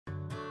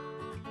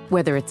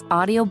Whether it's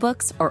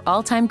audiobooks or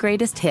all-time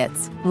greatest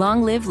hits,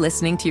 long live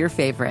listening to your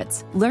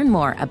favorites. Learn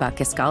more about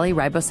Kisqali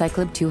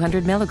Ribociclib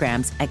 200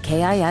 milligrams at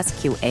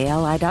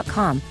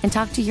KISQALI.com and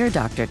talk to your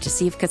doctor to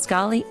see if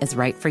Kisqali is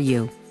right for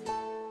you.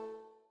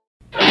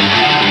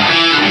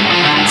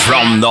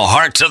 From the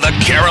heart of the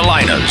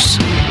Carolinas,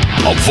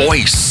 a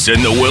voice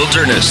in the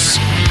wilderness,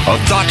 a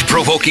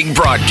thought-provoking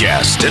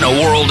broadcast in a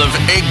world of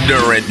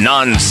ignorant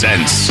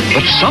nonsense.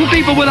 But some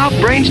people without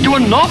brains do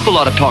an awful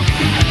lot of talking,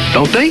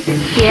 don't they?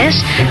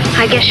 Yes,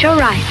 I guess you're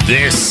right.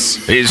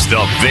 This is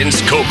the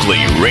Vince Coakley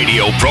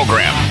radio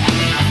program.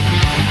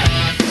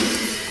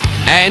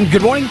 And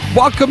good morning.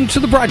 Welcome to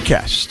the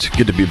broadcast.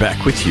 Good to be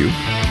back with you.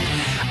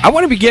 I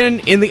want to begin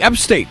in the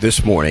upstate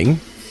this morning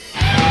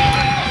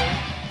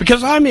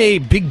because I'm a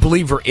big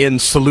believer in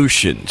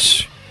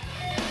solutions.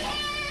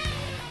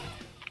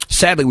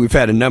 Sadly, we've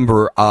had a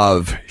number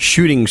of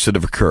shootings that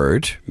have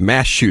occurred,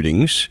 mass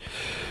shootings,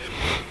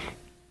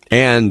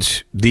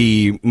 and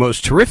the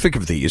most horrific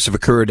of these have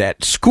occurred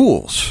at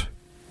schools.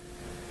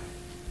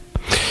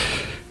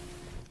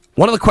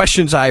 One of the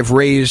questions I've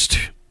raised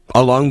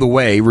along the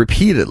way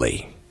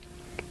repeatedly,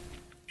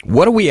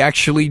 what are we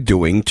actually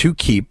doing to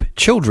keep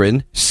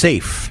children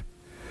safe?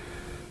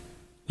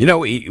 You know,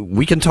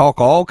 we can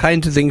talk all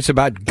kinds of things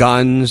about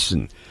guns,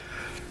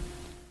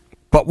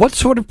 but what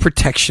sort of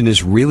protection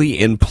is really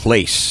in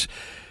place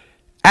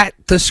at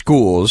the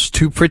schools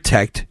to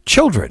protect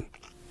children?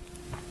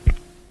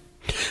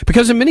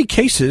 Because in many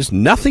cases,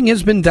 nothing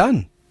has been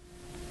done.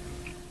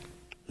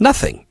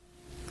 Nothing.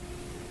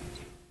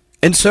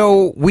 And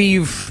so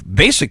we've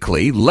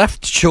basically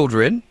left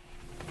children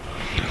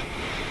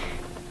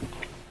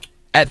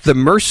at the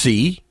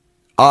mercy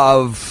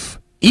of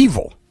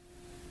evil,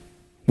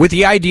 with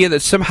the idea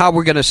that somehow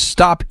we're going to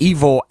stop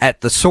evil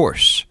at the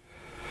source.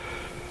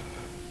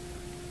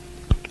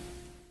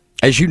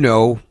 As you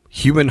know,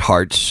 human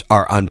hearts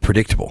are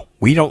unpredictable.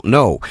 We don't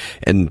know,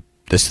 and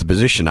this is the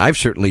position I've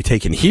certainly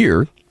taken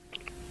here.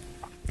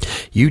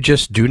 You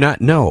just do not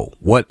know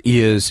what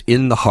is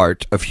in the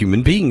heart of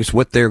human beings,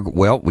 we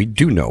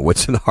do know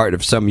what's in the heart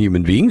of some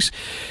human beings.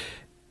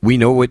 We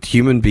know what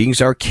human beings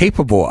are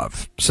capable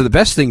of. So the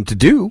best thing to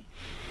do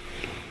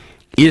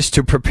is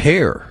to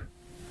prepare.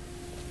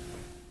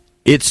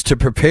 It's to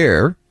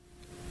prepare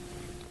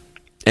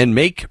and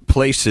make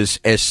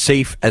places as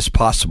safe as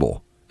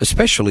possible,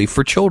 especially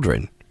for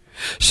children.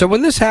 So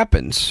when this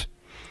happens,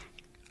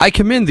 I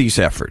commend these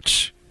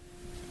efforts.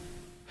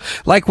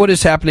 Like what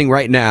is happening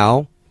right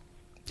now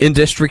in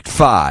District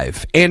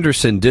 5,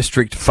 Anderson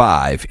District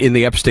 5 in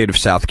the upstate of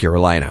South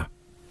Carolina.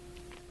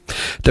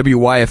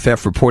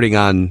 WYFF reporting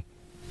on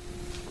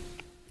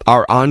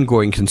our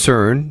ongoing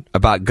concern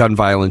about gun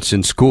violence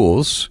in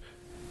schools.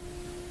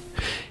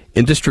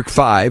 In District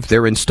 5,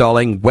 they're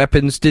installing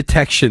weapons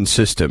detection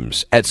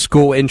systems at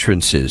school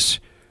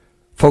entrances.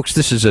 Folks,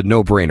 this is a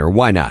no-brainer.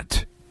 Why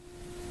not?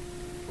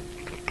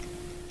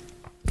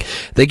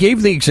 They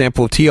gave the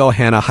example of T.L.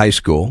 Hanna High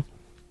School.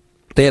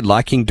 They had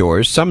locking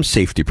doors, some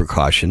safety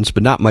precautions,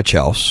 but not much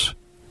else.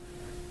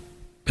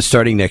 But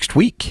starting next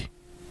week,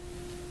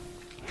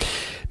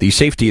 the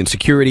Safety and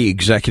Security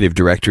Executive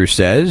Director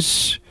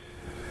says,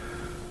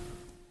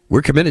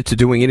 we're committed to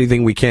doing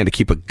anything we can to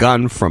keep a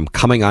gun from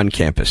coming on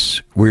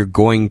campus. We're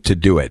going to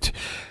do it.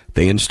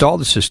 They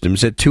installed the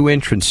systems at 2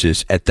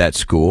 entrances at that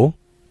school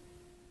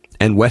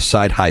and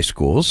Westside High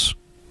Schools.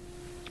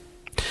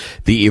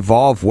 The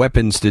Evolve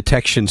weapons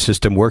detection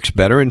system works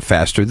better and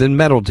faster than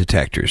metal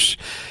detectors.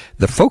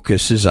 The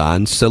focus is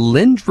on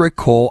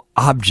cylindrical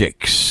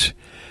objects.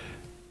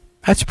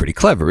 That's pretty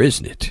clever,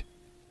 isn't it?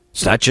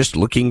 It's not just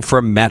looking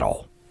for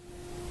metal.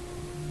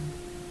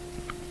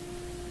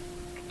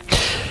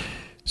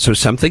 So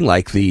something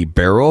like the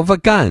barrel of a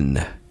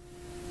gun.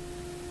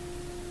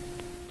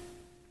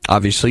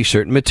 Obviously,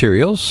 certain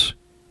materials.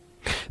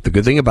 The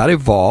good thing about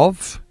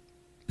Evolve,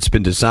 it's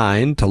been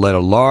designed to let a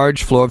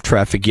large flow of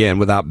traffic in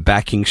without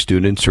backing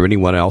students or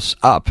anyone else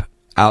up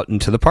out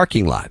into the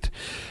parking lot.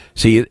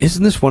 See,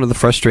 isn't this one of the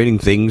frustrating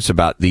things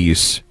about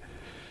these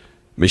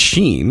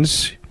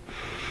machines?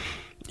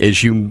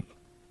 Is you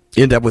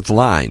end up with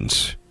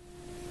lines.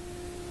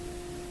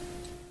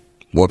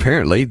 Well,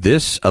 apparently,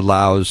 this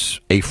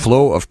allows a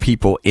flow of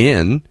people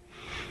in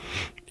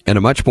a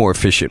much more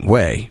efficient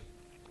way.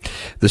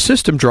 The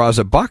system draws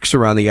a box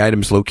around the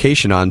item's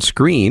location on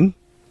screen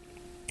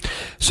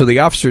so the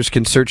officers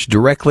can search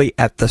directly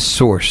at the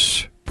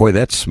source. Boy,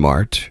 that's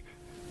smart.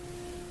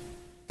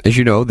 As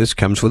you know, this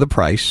comes with a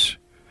price,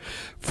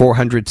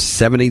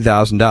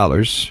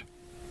 $470,000.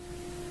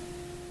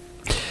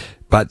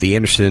 But the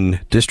Anderson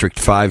District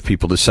 5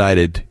 people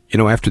decided,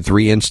 after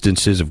 3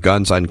 instances of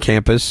guns on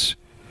campus,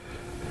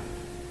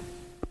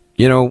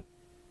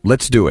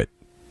 let's do it.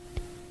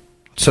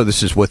 So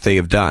this is what they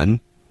have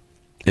done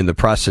in the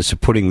process of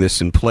putting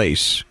this in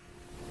place.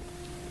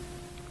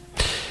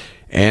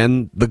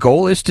 And the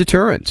goal is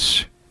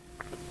deterrence.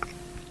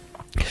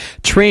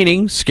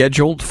 Training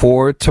scheduled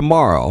for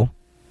tomorrow,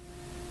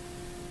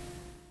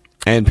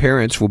 and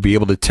parents will be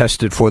able to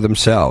test it for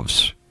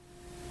themselves.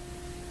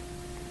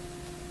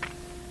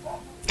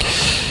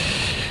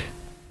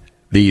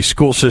 The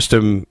school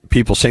system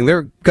people saying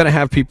they're going to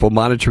have people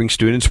monitoring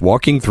students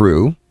walking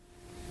through.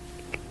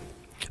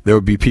 There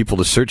would be people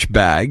to search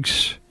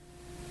bags,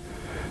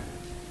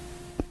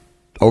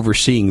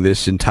 overseeing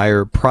this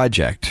entire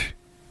project.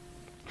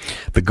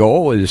 The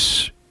goal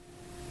is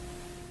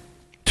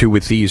to,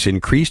 with these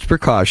increased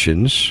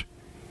precautions,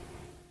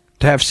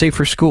 to have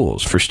safer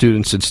schools for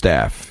students and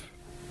staff.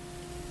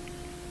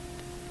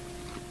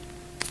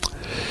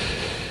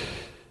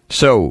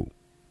 So,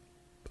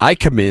 I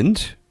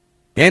commend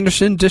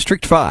Anderson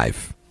District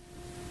 5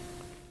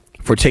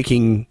 for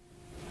taking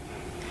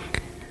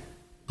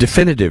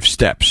definitive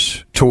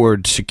steps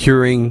toward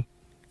securing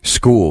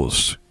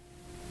schools.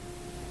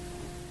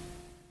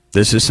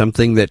 This is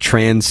something that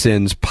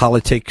transcends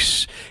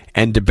politics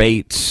and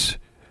debates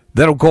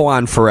that'll go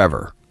on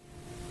forever.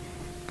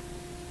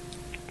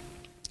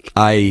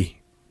 I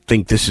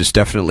think this is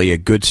definitely a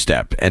good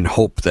step and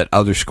hope that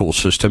other school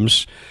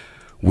systems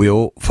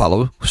will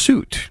follow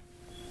suit.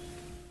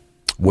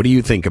 What do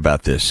you think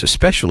about this?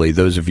 Especially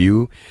those of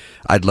you,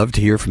 I'd love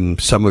to hear from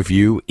some of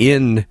you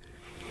in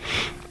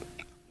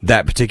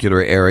that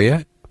particular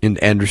area in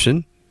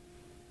Anderson.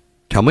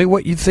 Tell me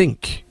what you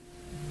think.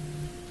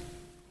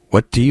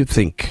 What do you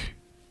think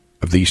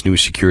of these new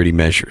security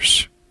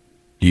measures?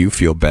 Do you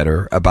feel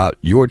better about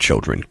your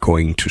children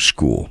going to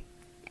school?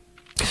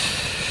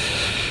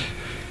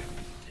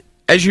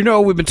 As you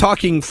know, we've been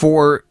talking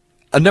for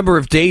a number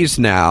of days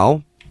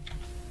now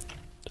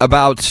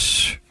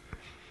about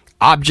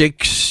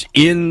objects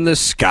in the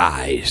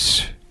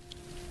skies.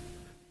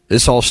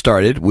 This all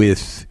started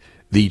with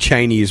the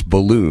Chinese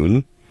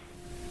balloon.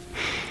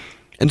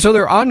 And so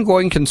there are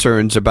ongoing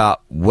concerns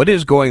about what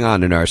is going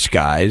on in our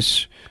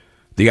skies,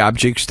 the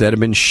objects that have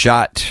been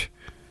shot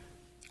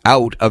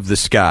out of the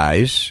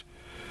skies.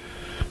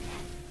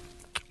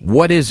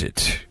 What is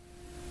it?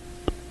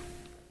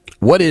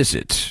 What is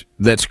it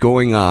that's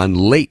going on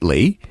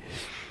lately?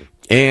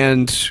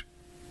 And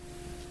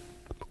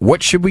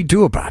what should we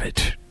do about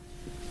it?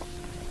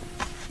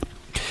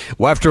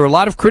 Well, after a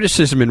lot of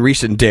criticism in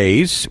recent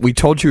days, we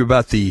told you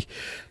about the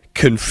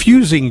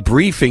confusing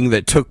briefing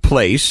that took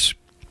place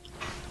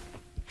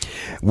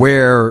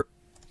where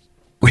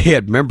we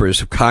had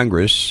members of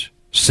Congress,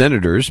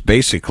 senators,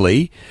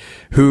 basically,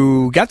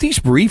 who got these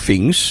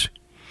briefings,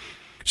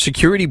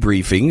 security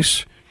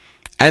briefings,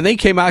 and they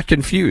came out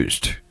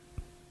confused,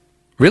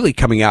 really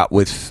coming out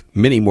with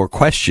many more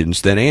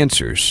questions than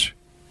answers.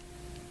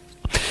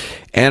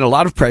 And a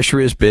lot of pressure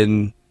has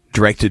been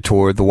directed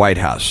toward the White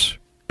House,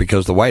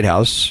 because the White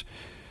House,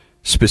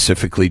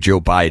 specifically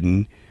Joe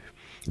Biden,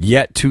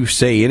 yet to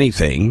say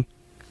anything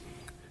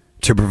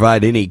to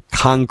provide any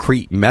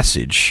concrete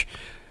message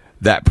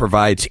that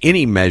provides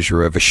any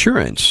measure of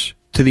assurance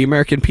to the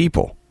American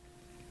people.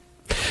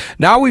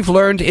 Now we've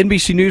learned,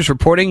 NBC News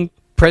reporting,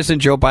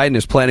 President Joe Biden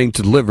is planning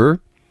to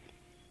deliver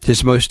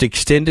his most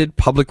extended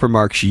public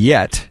remarks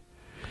yet,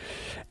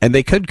 and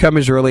they could come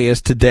as early as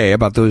today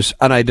about those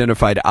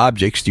unidentified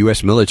objects the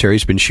U.S. military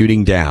has been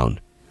shooting down.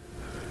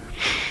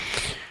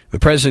 The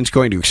president's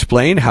going to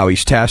explain how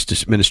he's tasked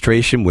his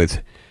administration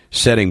with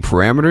setting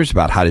parameters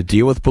about how to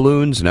deal with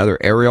balloons and other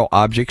aerial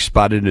objects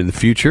spotted in the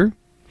future.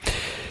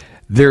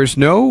 There's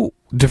no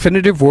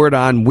definitive word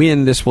on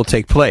when this will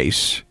take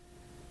place.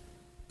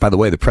 By the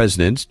way, the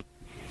president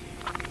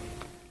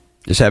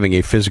is having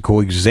a physical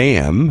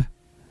exam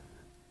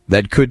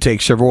that could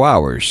take several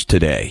hours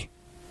today.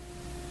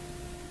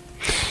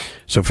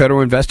 So federal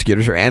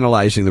investigators are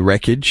analyzing the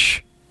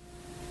wreckage,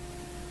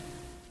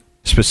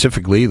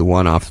 specifically the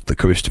one off the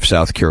coast of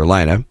South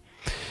Carolina,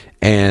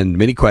 and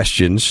many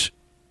questions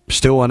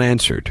still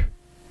unanswered.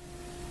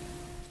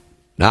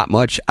 Not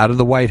much out of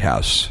the White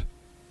House.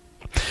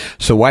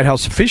 So White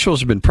House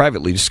officials have been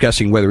privately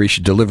discussing whether he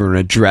should deliver an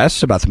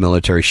address about the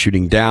military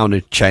shooting down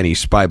a Chinese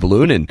spy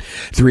balloon and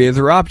 3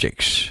 other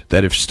objects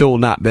that have still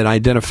not been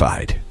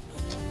identified.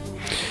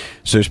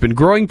 So there's been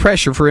growing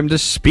pressure for him to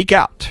speak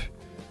out.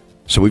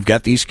 So we've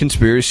got these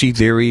conspiracy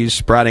theories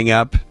sprouting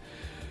up.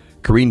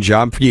 Karine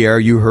Jean-Pierre,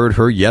 you heard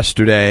her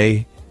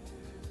yesterday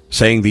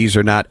saying these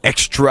are not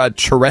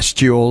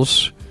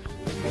extraterrestrials.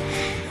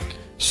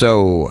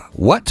 So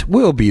what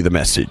will be the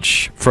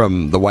message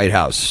from the White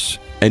House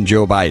and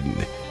Joe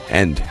Biden?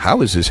 And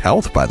how is his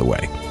health, by the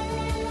way?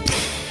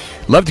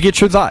 Love to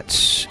get your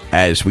thoughts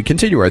as we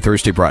continue our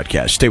Thursday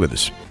broadcast. Stay with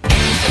us.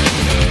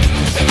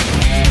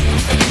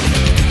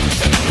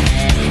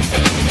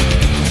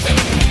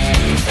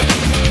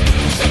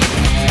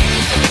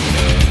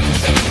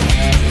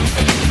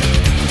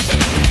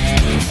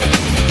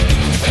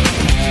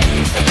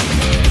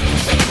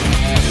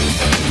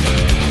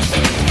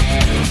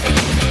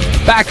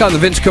 Back on the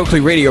Vince Coakley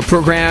radio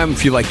program.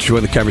 If you'd like to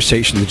join the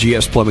conversation, the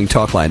GS Plumbing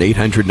Talk Line,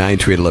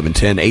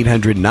 800-938-1110,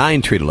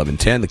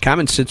 800-938-1110. The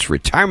Common Sense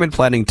Retirement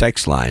Planning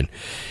text line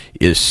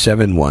is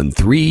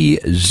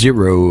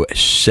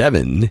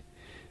 71307.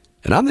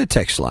 And on the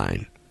text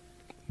line,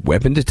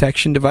 weapon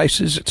detection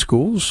devices at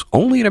schools,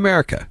 only in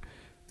America.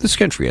 This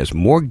country has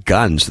more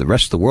guns than the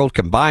rest of the world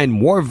combined,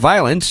 more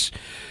violence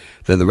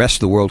than the rest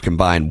of the world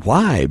combined.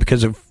 Why?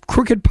 Because of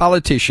crooked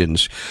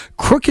politicians,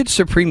 crooked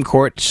Supreme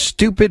Court,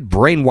 stupid,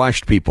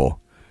 brainwashed people.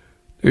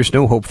 There's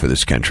no hope for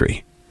this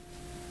country.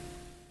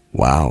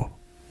 Wow.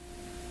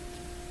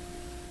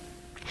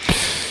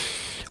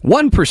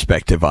 One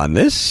perspective on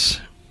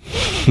this,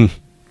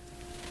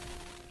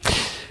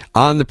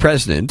 on the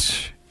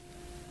president,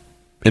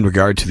 in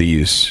regard to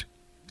these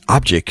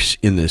objects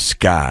in the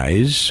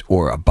skies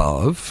or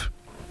above.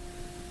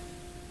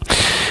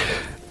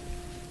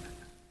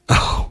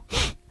 Oh,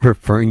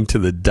 referring to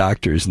the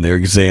doctors and their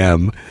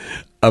exam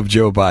of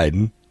Joe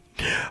Biden.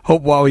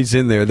 Hope while he's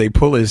in there, they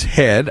pull his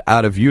head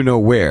out of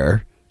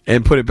you-know-where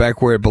and put it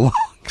back where it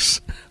belongs.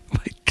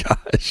 My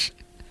gosh.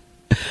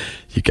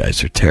 You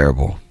guys are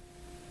terrible.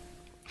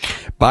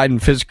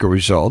 Biden physical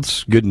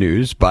results. Good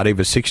news. Body of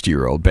a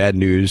 60-year-old. Bad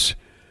news.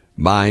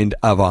 Mind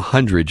of a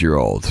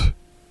 100-year-old.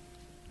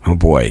 Oh,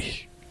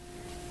 boy.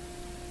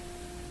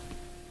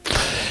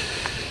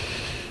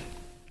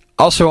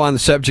 Also on the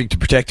subject of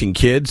protecting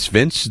kids,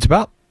 Vince, it's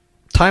about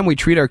time we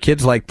treat our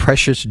kids like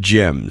precious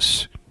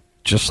gems,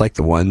 just like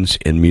the ones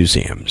in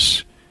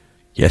museums.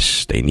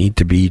 Yes, they need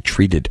to be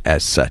treated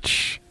as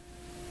such.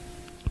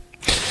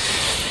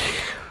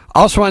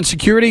 Also on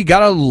security,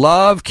 gotta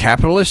love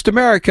capitalist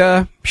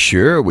America.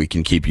 Sure, we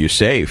can keep you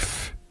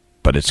safe,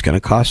 but it's going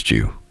to cost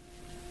you.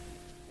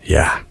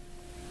 Yeah.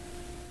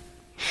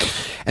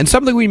 And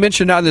something we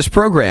mentioned on this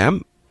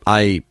program,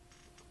 I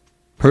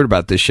heard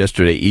about this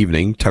yesterday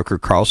evening, Tucker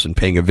Carlson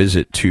paying a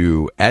visit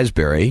to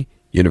Asbury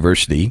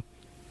University.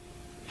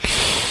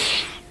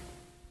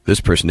 This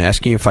person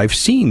asking if I've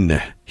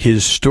seen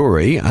his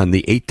story on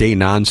the 8-day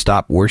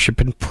nonstop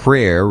worship and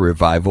prayer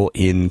revival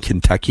in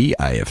Kentucky.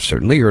 I have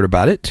certainly heard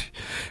about it.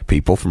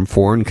 People from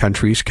foreign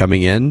countries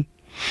coming in.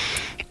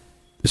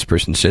 This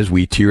person says,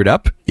 we teared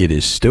up. It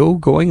is still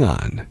going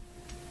on.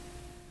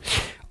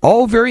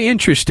 All very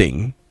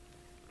interesting.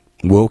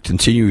 We'll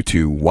continue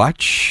to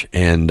watch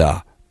and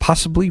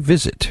possibly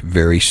visit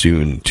very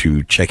soon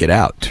to check it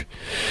out.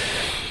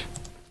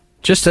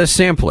 Just a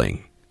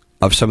sampling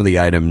of some of the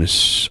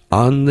items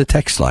on the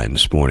text line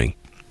this morning.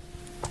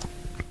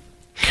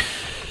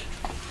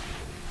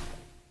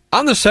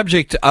 On the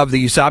subject of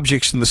these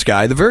objects in the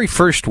sky, the very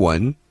first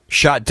one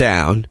shot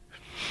down,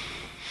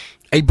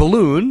 a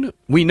balloon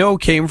we know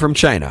came from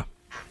China.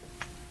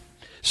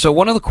 So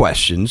one of the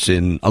questions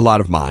in a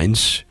lot of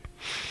minds,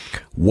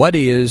 what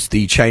is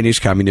the Chinese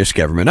Communist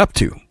government up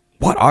to?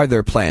 What are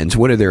their plans?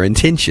 What are their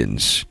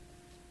intentions?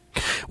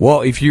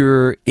 Well, if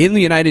you're in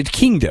the United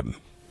Kingdom,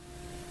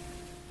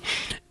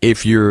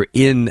 if you're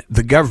in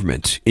the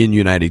government in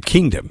United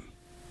Kingdom,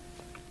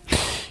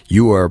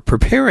 you are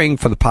preparing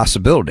for the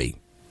possibility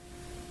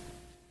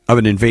of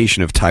an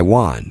invasion of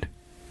Taiwan.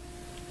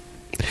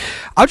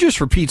 I'll just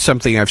repeat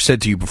something I've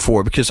said to you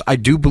before because I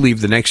do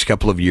believe the next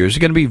couple of years are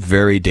going to be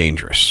very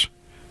dangerous.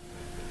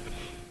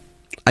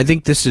 I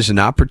think this is an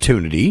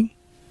opportunity.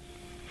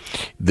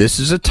 This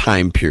is a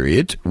time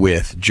period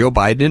with Joe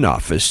Biden in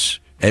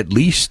office, at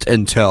least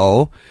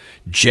until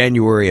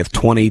January of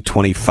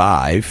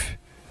 2025.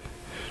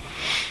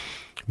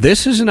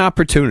 This is an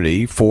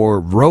opportunity for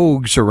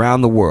rogues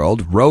around the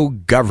world,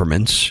 rogue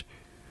governments,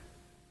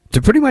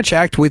 to pretty much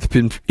act with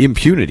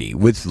impunity,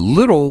 with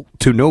little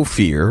to no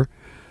fear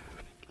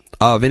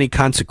of any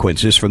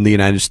consequences from the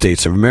United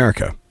States of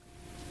America.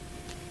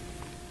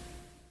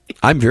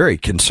 I'm very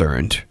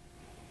concerned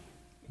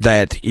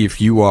that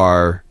if you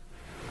are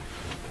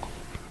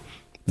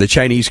the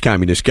Chinese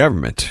Communist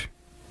government,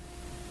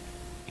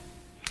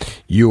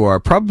 you are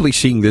probably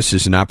seeing this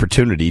as an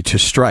opportunity to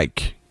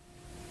strike.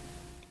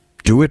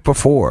 Do it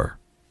before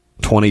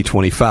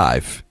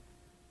 2025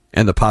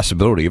 and the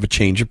possibility of a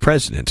change of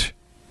president.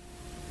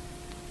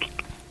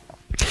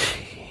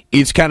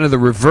 It's kind of the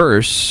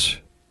reverse.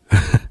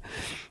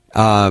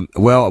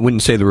 Well, I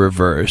wouldn't say the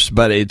reverse,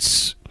 but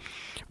it's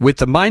with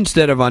the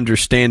mindset of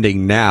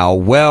understanding now,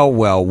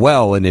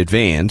 well in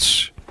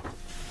advance,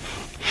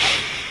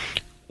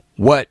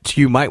 what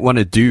you might want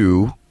to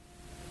do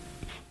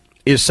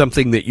is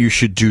something that you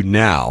should do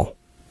now.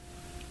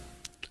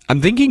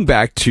 I'm thinking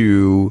back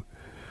to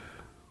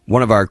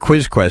one of our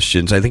quiz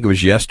questions, I think it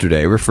was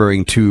yesterday,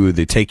 referring to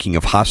the taking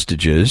of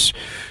hostages,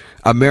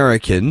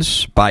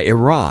 Americans, by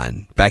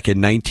Iran back in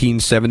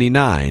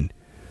 1979.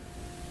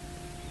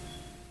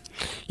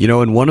 You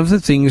know, and one of the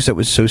things that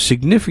was so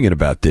significant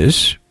about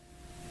this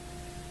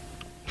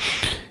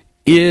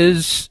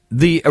is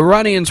the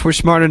Iranians were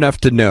smart enough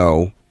to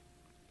know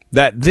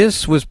that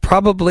this was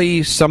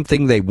probably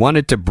something they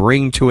wanted to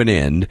bring to an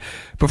end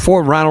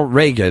before Ronald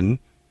Reagan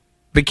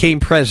became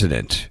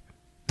president.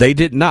 They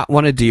did not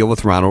want to deal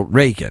with Ronald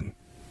Reagan.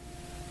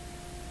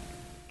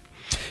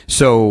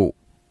 So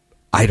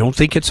I don't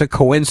think it's a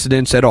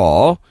coincidence at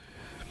all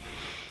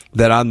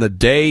that on the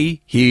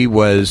day he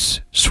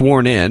was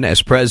sworn in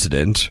as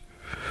president,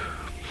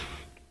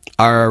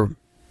 our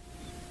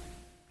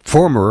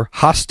former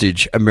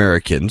hostage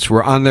Americans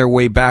were on their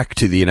way back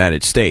to the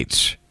United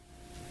States.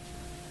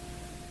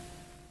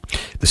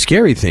 The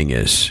scary thing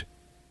is,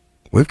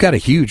 we've got a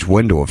huge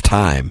window of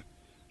time,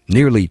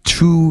 nearly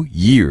 2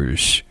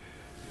 years,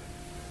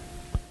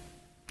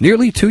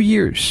 nearly 2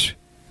 years,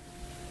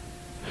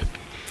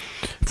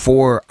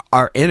 for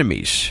our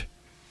enemies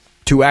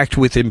to act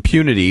with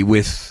impunity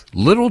with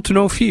little to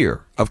no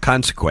fear of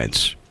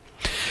consequence.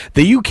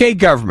 The UK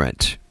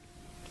government,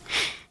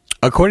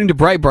 according to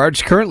Breitbart,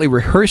 is currently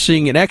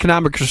rehearsing an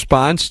economic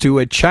response to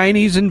a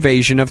Chinese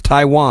invasion of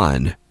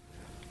Taiwan.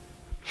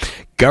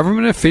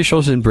 Government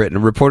officials in Britain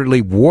are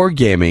reportedly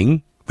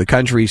wargaming the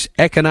country's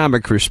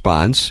economic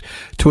response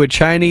to a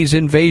Chinese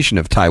invasion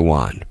of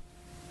Taiwan.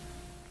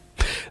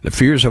 The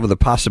fears over the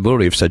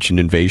possibility of such an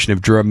invasion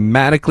have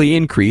dramatically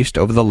increased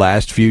over the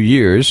last few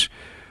years,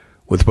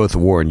 with both the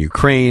war in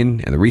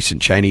Ukraine and the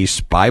recent Chinese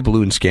spy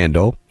balloon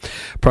scandal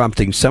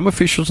prompting some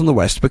officials in the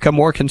West to become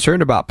more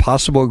concerned about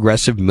possible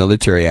aggressive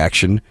military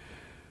action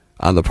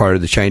on the part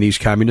of the Chinese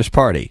Communist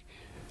Party.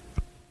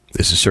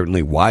 This is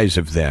certainly wise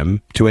of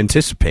them to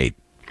anticipate.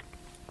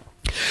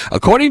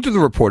 According to the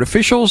report,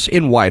 officials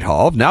in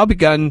Whitehall have now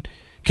begun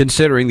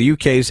considering the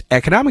UK's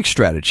economic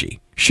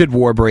strategy should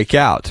war break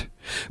out,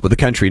 with the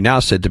country now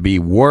said to be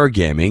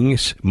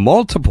wargaming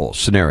multiple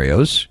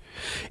scenarios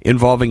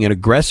involving an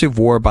aggressive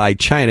war by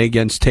China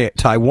against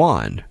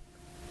Taiwan.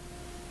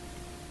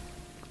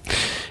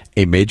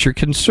 A major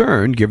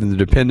concern given the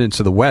dependence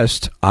of the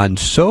West on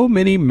so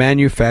many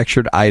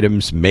manufactured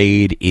items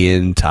made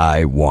in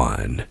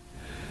Taiwan.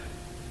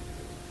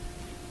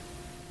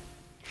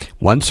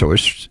 One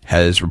source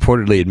has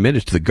reportedly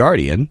admitted to The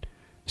Guardian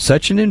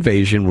such an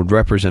invasion would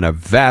represent a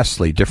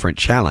vastly different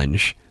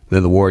challenge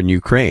than the war in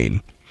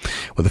Ukraine,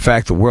 with the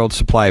fact the world's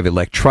supply of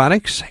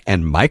electronics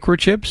and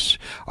microchips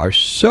are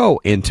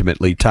so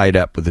intimately tied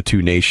up with the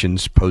two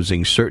nations,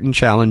 posing certain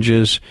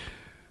challenges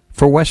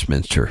for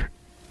Westminster.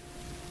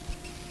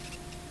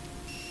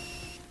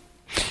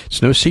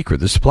 It's no secret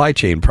the supply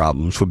chain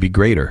problems would be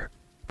greater,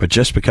 but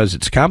just because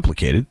it's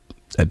complicated,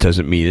 that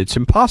doesn't mean it's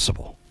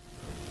impossible.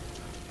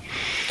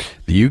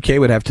 The UK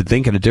would have to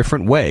think in a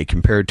different way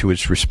compared to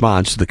its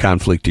response to the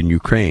conflict in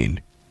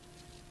Ukraine.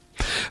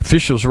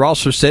 Officials are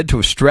also said to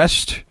have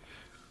stressed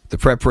the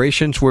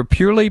preparations were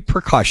purely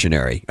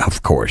precautionary,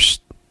 of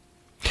course,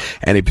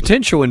 and a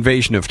potential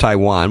invasion of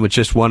Taiwan was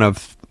just one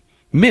of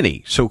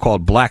many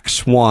so-called black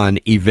swan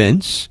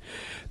events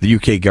the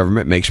UK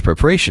government makes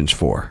preparations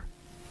for.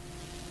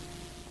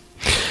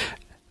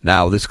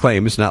 Now, this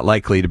claim is not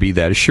likely to be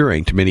that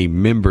assuring to many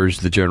members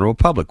of the general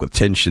public, with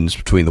tensions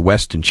between the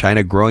West and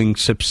China growing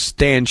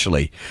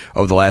substantially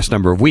over the last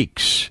number of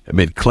weeks,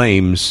 amid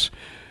claims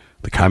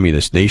the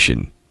communist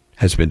nation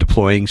has been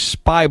deploying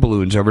spy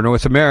balloons over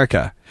North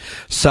America.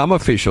 Some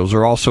officials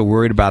are also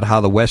worried about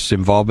how the West's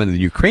involvement in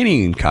the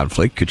Ukrainian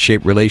conflict could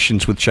shape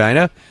relations with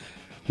China.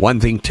 One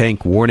think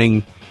tank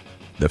warning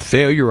the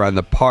failure on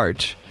the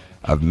part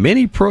of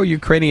many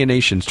pro-Ukrainian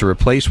nations to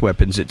replace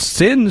weapons it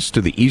sends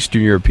to the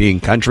Eastern European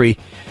country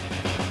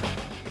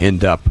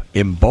end up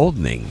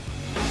emboldening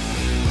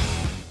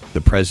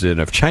the president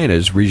of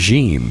China's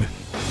regime.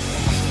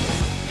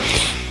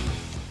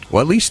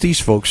 Well, at least these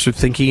folks are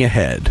thinking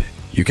ahead.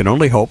 You can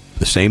only hope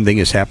the same thing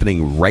is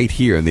happening right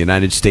here in the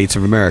United States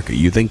of America.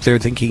 You think they're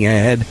thinking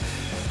ahead?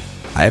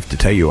 I have to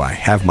tell you, I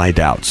have my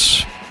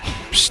doubts.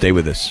 Stay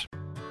with us.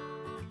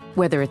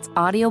 Whether it's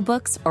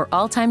audiobooks or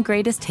all-time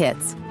greatest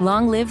hits,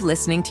 long live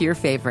listening to your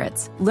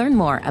favorites. Learn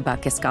more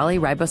about Kisqali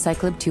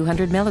Ribociclib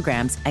 200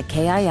 milligrams at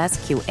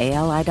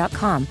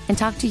KISQALI.com and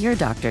talk to your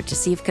doctor to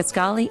see if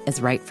Kisqali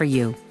is right for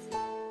you.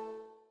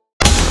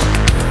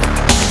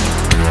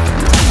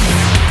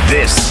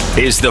 This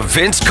is the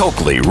Vince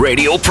Coakley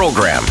radio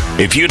program.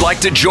 If you'd like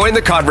to join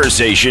the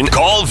conversation,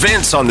 call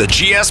Vince on the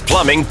GS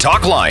Plumbing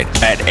talk line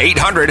at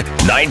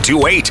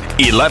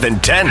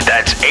 800-928-1110.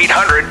 That's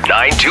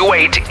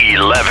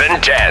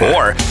 800-928-1110.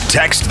 Or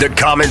text the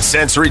Common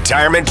Sense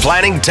Retirement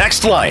Planning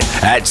text line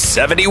at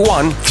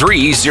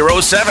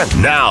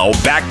 71307. Now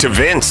back to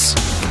Vince.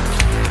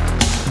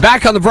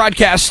 Back on the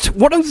broadcast,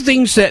 one of the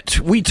things that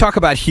we talk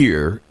about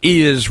here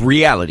is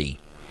reality.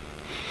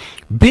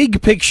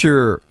 Big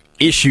picture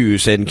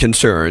issues and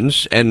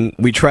concerns, and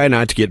we try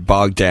not to get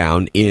bogged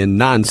down in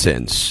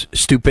nonsense,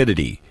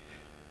 stupidity,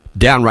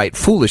 downright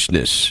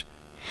foolishness.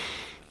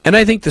 And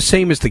I think the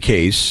same is the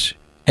case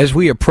as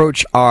we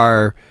approach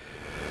our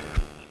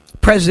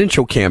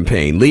presidential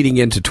campaign leading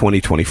into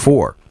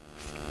 2024.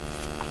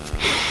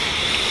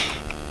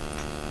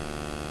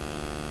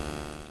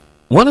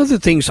 One of the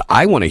things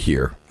I want to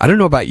hear, I don't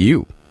know about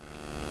you,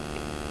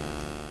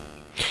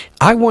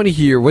 I want to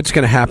hear what's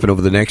going to happen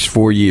over the next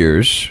 4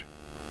 years,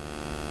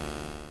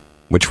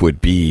 which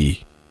would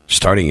be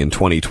starting in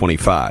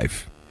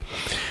 2025.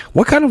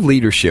 What kind of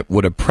leadership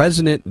would a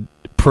president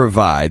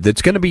provide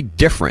that's going to be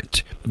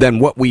different than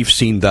what we've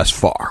seen thus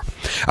far?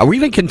 Are we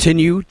going to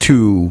continue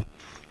to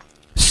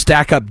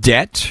stack up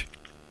debt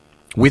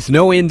with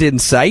no end in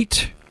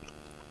sight?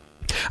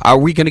 Are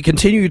we going to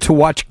continue to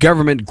watch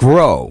government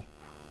grow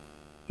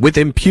with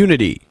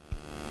impunity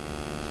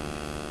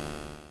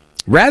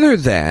rather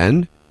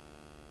than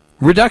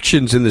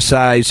reductions in the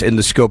size and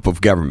the scope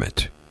of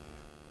government?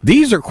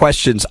 These are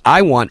questions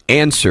I want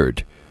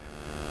answered.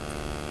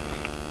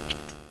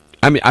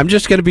 I mean, I'm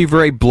just going to be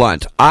very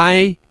blunt.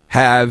 I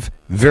have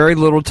very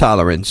little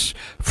tolerance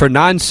for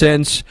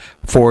nonsense,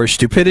 for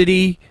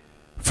stupidity,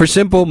 for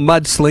simple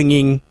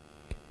mudslinging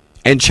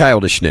and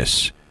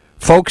childishness.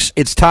 Folks,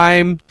 it's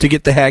time to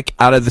get the heck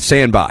out of the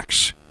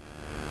sandbox.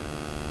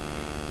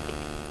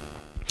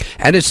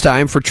 And it's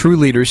time for true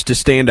leaders to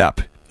stand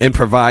up and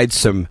provide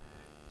some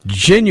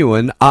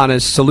genuine,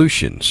 honest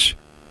solutions.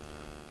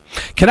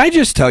 Can I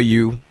just tell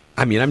you,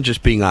 I'm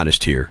just being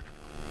honest here.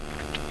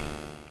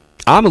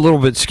 I'm a little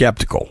bit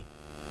skeptical.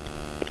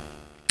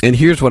 And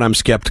here's what I'm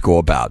skeptical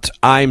about.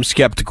 I'm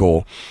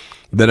skeptical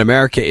that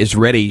America is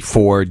ready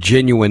for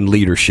genuine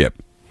leadership.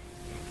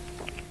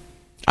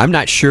 I'm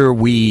not sure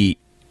let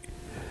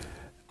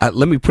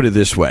me put it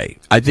this way.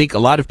 I think a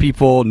lot of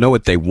people know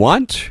what they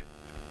want,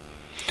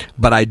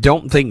 but I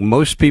don't think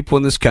most people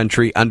in this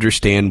country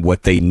understand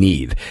what they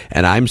need.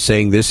 And I'm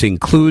saying this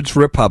includes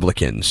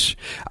Republicans.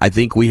 I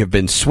think we have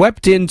been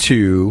swept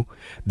into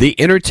the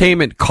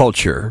entertainment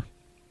culture,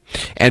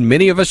 and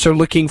many of us are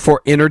looking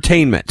for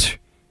entertainment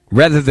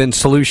rather than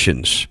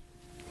solutions.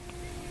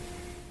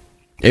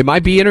 It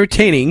might be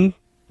entertaining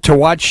to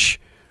watch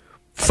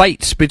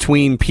fights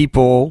between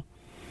people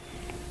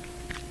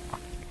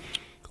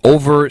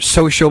over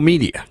social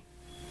media.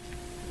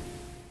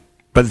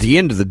 But at the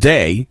end of the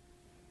day,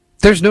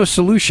 there's no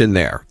solution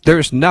there.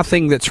 There's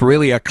nothing that's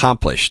really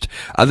accomplished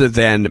other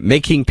than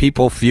making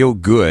people feel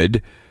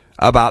good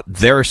about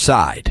their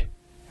side.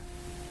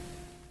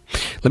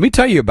 Let me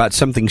tell you about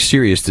something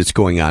serious that's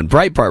going on.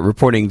 Breitbart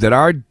reporting that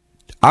our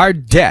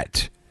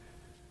debt,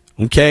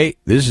 okay,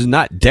 this is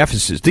not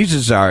deficits. This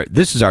is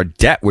our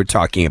debt we're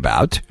talking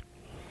about.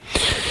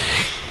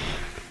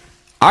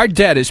 Our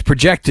debt is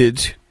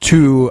projected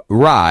to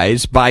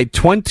rise by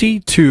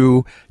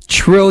 $22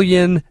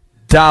 trillion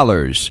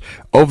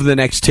over the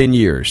next 10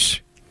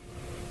 years.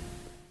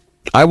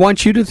 I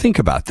want you to think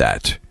about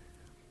that.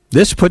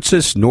 This puts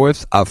us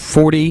north of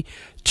 $40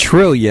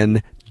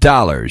 trillion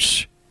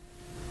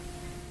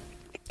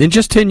in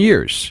just 10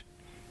 years.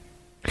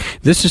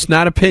 This is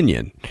not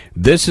opinion.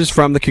 This is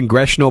from the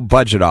Congressional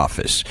Budget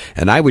Office.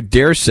 And I would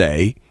dare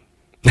say,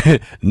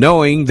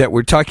 knowing that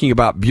we're talking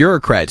about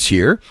bureaucrats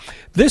here,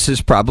 this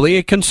is probably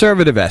a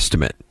conservative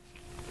estimate.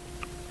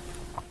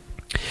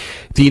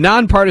 The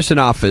nonpartisan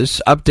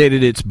office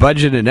updated its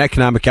budget and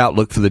economic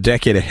outlook for the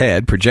decade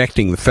ahead,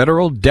 projecting the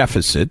federal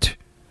deficit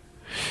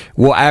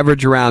will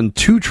average around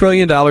 $2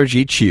 trillion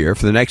each year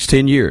for the next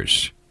 10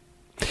 years.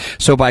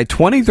 So by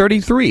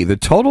 2033, the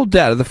total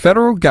debt of the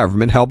federal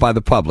government held by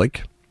the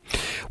public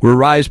will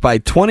rise by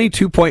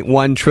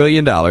 $22.1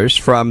 trillion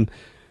from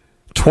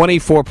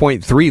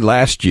 $24.3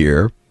 last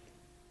year.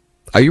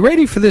 Are you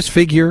ready for this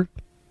figure?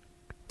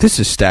 This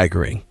is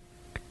staggering.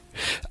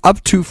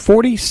 Up to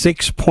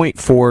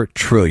 $46.4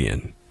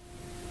 trillion.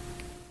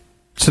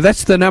 So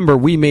that's the number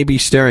we may be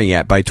staring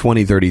at by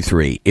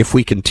 2033 if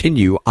we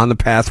continue on the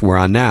path we're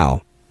on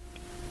now.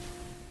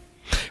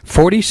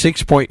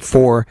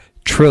 $46.4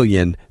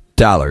 trillion.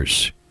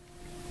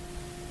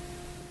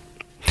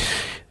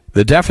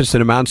 The deficit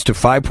amounts to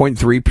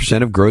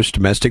 5.3% of gross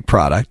domestic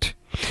product.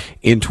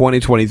 In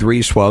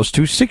 2023, swells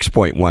to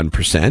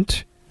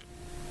 6.1%.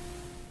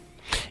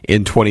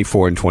 In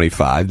 24 and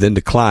 25, then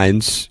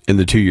declines in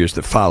the 2 years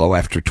that follow.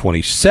 After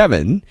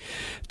 27,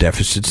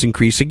 deficits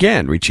increase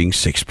again, reaching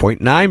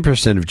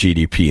 6.9% of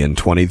GDP in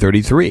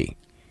 2033,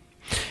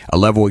 a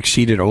level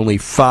exceeded only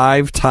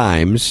 5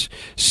 times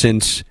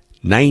since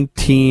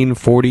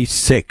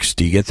 1946.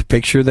 Do you get the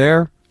picture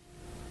there?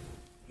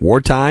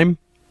 Wartime.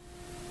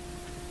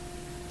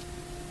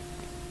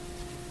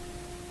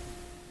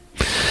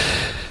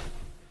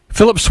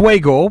 Philip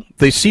Swagel,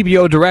 the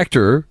CBO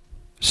director,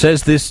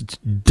 says this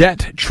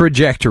debt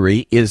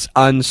trajectory is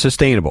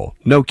unsustainable.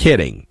 No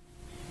kidding.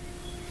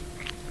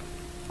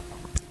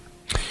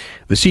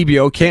 The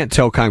CBO can't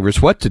tell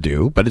Congress what to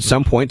do, but at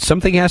some point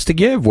something has to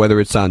give, whether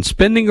it's on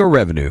spending or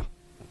revenue.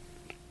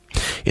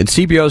 In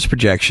CBO's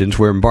projections,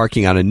 we're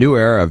embarking on a new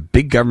era of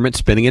big government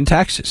spending and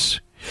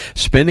taxes.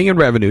 Spending and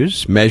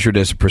revenues, measured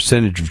as a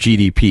percentage of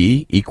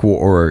GDP, equal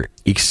or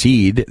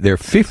exceed their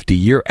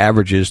 50-year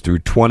averages through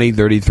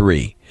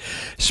 2033.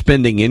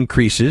 Spending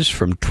increases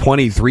from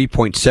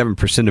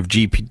 23.7% of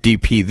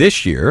GDP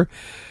this year,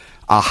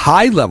 a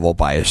high level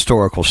by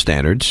historical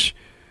standards,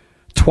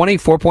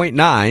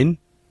 24.9%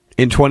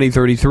 in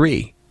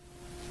 2033.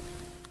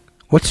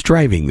 What's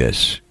driving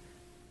this?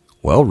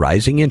 Well,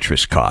 rising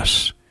interest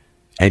costs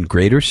and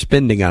greater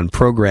spending on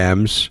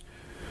programs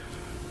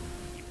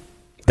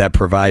that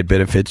provide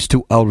benefits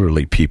to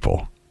elderly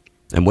people.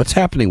 And what's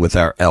happening with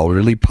our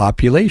elderly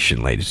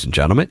population, ladies and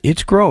gentlemen?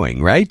 It's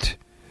growing, right?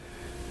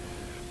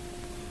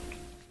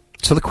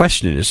 So the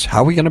question is,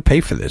 how are we going to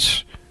pay for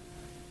this?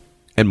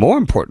 And more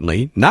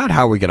importantly, not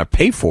how are we going to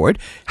pay for it,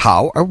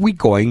 how are we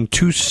going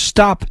to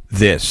stop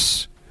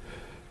this?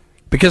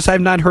 Because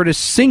I've not heard a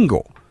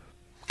single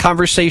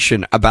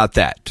conversation about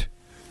that.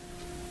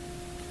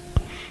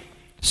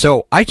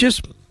 So I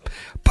just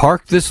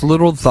park this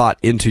little thought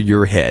into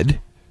your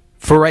head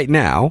for right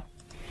now,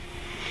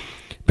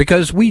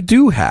 because we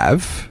do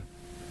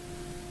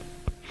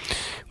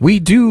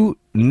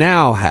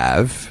now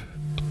have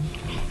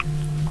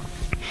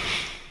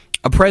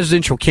a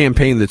presidential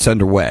campaign that's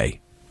underway.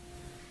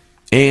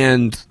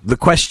 And the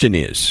question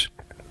is,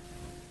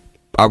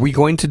 are we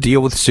going to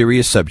deal with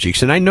serious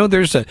subjects? And I know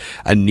there's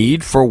a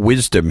need for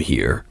wisdom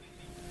here.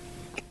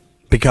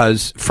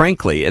 Because,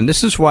 frankly, and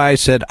this is why I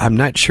said I'm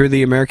not sure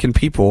the American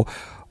people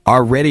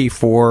are ready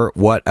for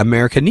what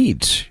America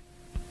needs.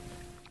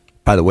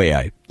 By the way,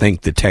 I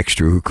thank the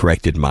texter who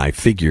corrected my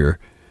figure.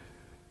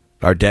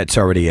 Our debt's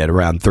already at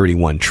around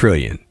 $31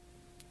 trillion.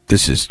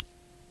 This is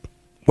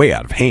way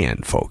out of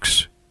hand,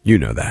 folks. You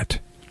know that.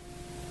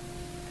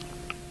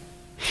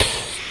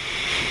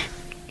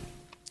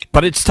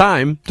 But it's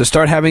time to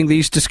start having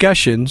these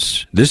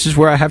discussions. This is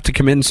where I have to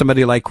commend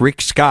somebody like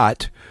Rick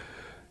Scott.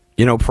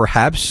 You know,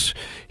 perhaps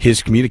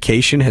his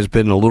communication has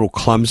been a little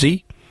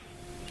clumsy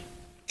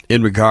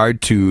in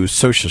regard to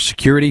Social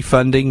Security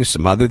funding,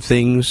 some other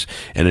things,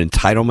 and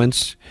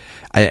entitlements.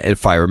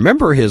 If I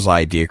remember his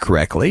idea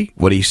correctly,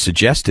 what he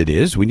suggested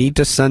is we need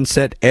to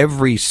sunset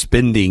every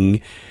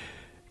spending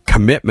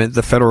commitment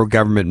the federal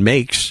government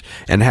makes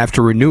and have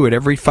to renew it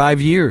every 5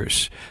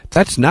 years.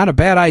 That's not a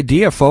bad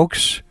idea,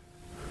 folks.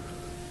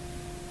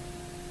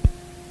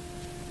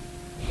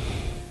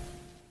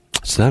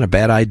 It's not a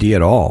bad idea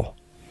at all.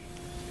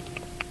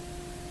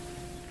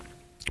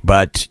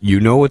 But you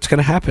know what's going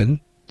to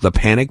happen. The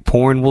panic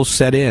porn will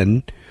set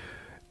in,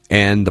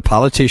 and the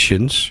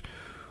politicians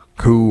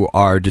who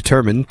are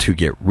determined to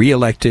get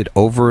reelected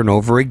over and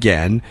over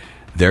again,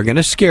 they're going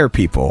to scare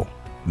people.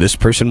 This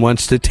person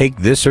wants to take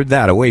this or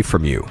that away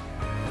from you.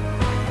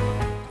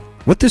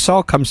 What this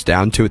all comes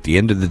down to at the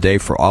end of the day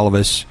for all of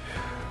us,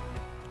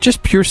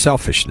 just pure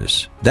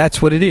selfishness.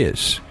 That's what it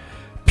is.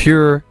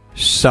 Pure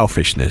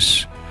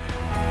selfishness.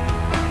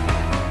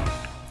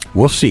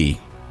 We'll see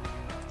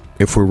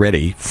if we're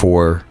ready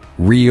for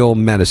real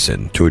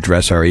medicine to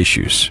address our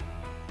issues.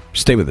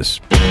 Stay with us.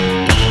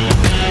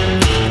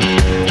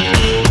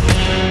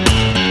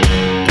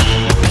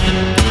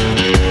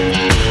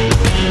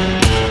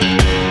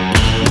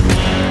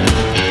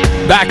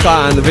 Back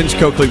on the Vince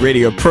Coakley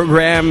radio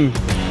program,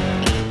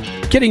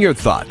 getting your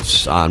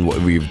thoughts on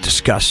what we've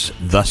discussed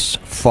thus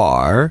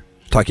far,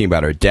 talking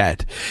about our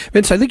debt.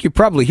 Vince, I think you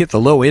probably hit the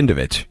low end of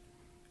it.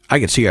 I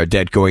can see our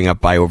debt going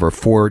up by over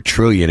 $4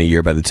 trillion a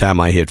year by the time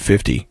I hit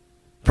 50.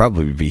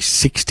 Probably be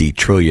 $60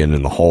 trillion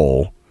in the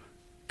hole.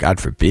 God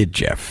forbid,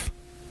 Jeff.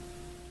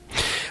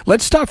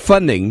 Let's stop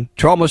funding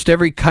to almost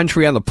every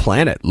country on the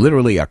planet.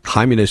 Literally a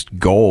communist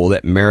goal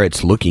that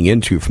merits looking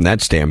into from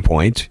that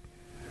standpoint.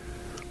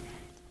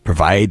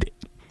 Provide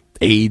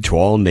aid to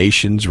all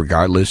nations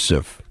regardless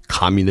of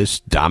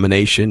communist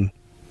domination.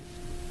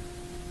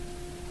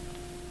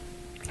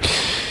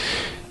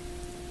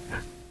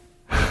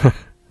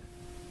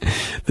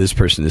 This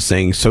person is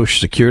saying Social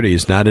Security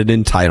is not an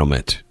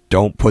entitlement.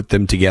 Don't put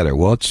them together.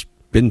 Well, it's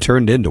been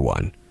turned into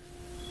one.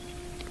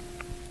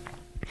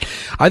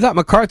 I thought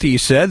McCarthy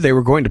said they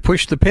were going to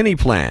push the penny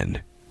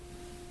plan.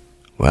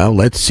 Well,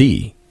 let's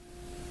see.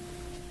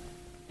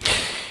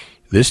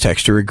 This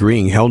texter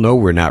agreeing, hell no,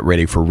 we're not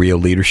ready for real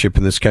leadership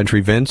in this country,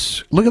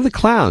 Vince. Look at the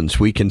clowns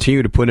we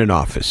continue to put in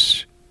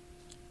office.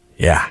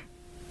 Yeah.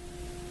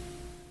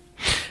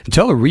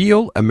 Until the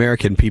real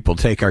American people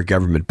take our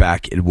government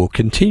back, it will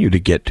continue to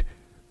get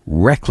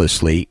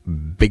recklessly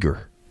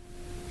bigger.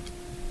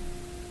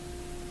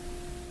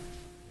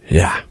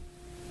 Yeah.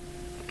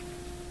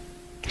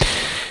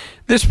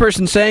 This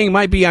person saying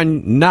might be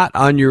not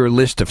on your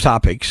list of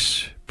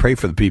topics. Pray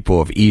for the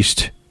people of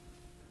East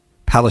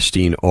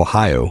Palestine,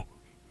 Ohio.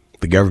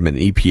 The government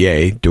and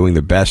EPA doing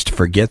their best to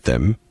forget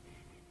them.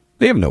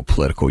 They have no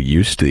political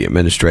use to the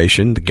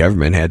administration. The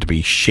government had to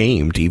be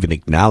shamed to even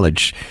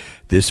acknowledge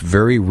this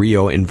very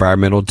real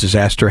environmental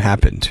disaster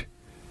happened.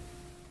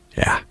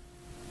 Yeah.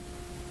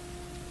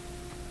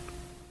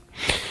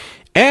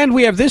 And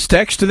we have this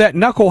text to that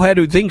knucklehead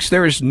who thinks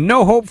there is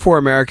no hope for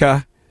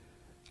America.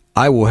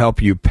 I will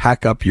help you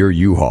pack up your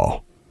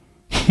U-Haul.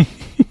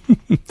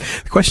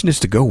 The question is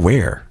to go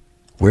where?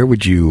 Where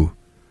would you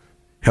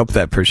help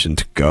that person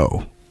to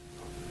go?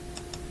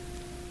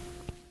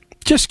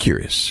 Just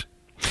curious.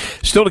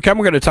 Still to come,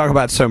 we're going to talk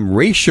about some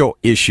racial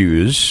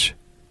issues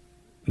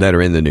that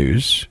are in the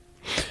news.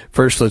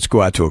 First, let's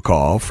go out to a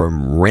call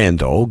from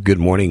Randall. Good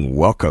morning.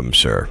 Welcome,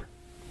 sir.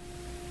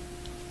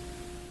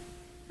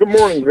 Good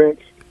morning,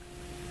 Vince.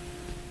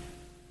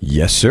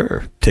 Yes,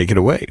 sir. Take it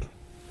away.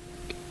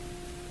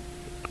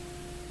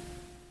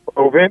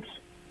 Oh, Vince?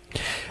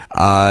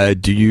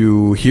 Do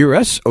you hear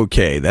us?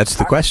 Okay, that's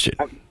the question.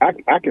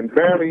 I can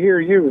barely hear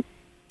you.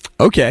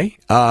 Okay.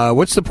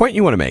 What's the point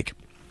you want to make?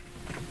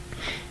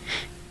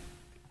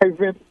 Hey,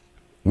 Vince.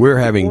 We're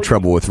having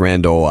trouble with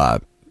Randall. I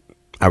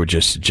would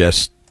just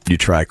suggest you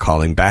try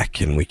calling back,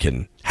 and we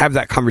can have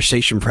that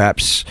conversation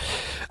perhaps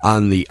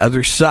on the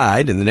other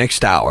side in the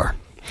next hour.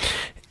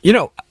 You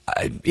know,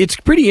 it's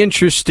pretty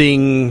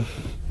interesting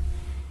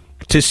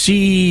to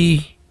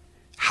see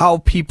how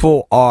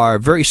people are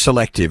very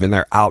selective in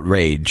their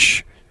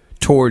outrage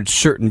towards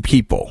certain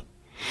people,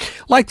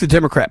 like the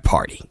Democrat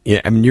Party.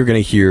 Yeah, I mean, you're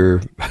going to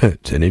hear,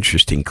 it's an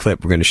interesting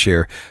clip we're going to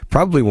share.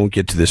 Probably won't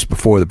get to this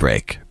before the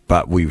break,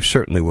 but we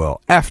certainly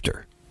will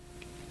after.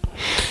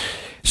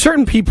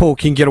 Certain people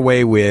can get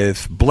away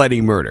with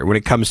bloody murder when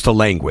it comes to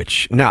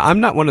language. Now, I'm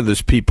not one of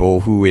those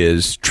people who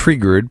is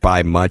triggered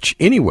by much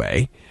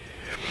anyway,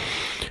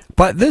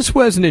 but this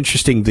was an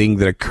interesting thing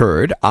that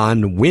occurred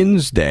on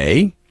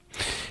Wednesday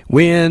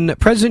when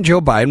President Joe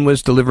Biden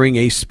was delivering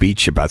a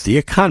speech about the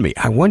economy.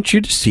 I want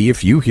you to see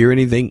if you hear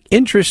anything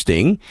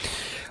interesting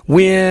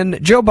when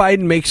Joe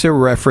Biden makes a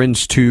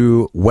reference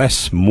to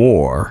Wes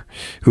Moore,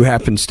 who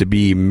happens to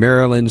be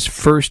Maryland's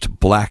first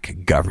black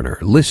governor.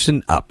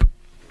 Listen up.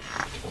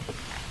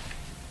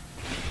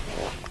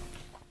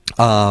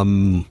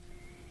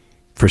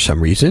 For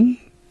some reason,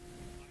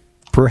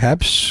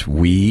 perhaps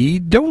we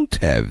don't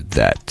have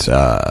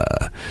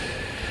that.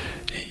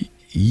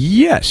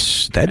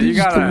 Yes, that is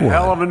the one. You got a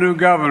hell of a new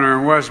governor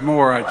in Wes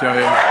Moore, I tell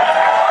you.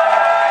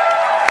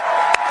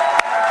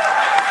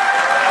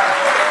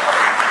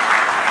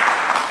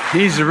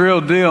 He's the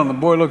real deal, and the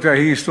boy looked like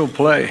he can still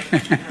play.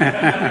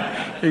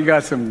 He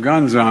got some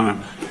guns on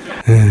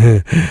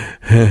him.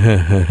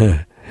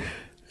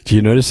 Do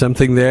you notice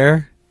something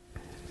there?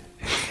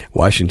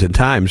 Washington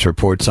Times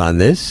reports on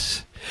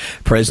this.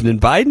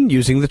 President Biden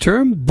using the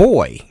term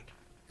boy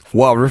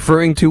while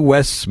referring to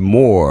Wes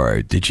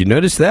Moore. Did you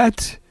notice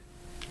that?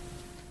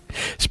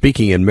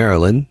 Speaking in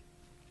Maryland,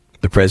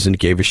 the president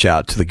gave a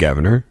shout to the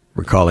governor,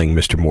 recalling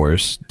Mr.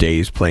 Moore's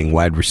days playing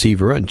wide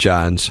receiver on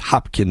Johns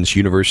Hopkins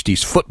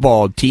University's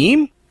football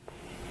team.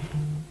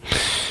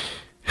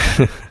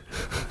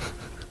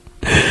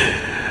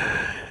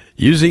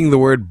 Using the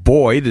word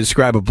boy to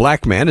describe a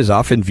black man is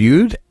often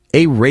viewed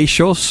a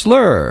racial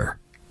slur.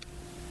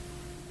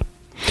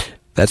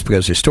 That's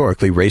because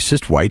historically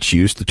racist whites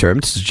used the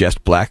term to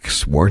suggest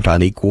blacks weren't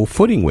on equal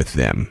footing with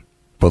them,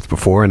 both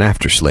before and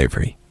after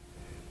slavery.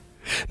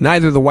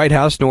 Neither the White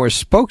House nor a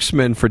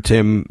spokesman for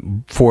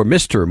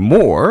Mr.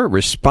 Moore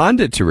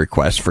responded to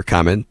requests for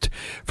comment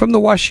from the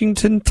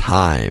Washington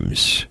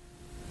Times.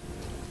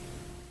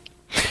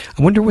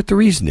 I wonder what the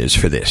reason is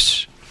for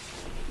this.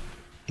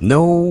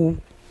 No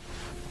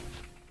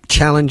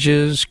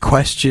challenges,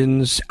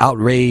 questions,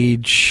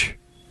 outrage.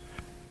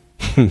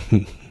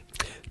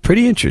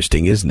 Pretty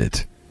interesting, isn't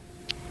it?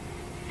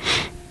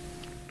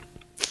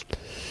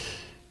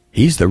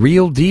 He's the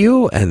real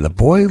deal, and the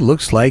boy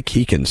looks like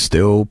he can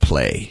still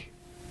play.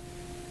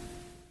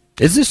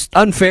 Is this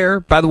unfair?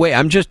 By the way,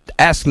 I'm just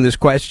asking this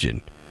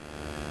question.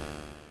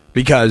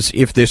 Because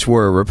if this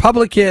were a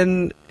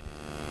Republican,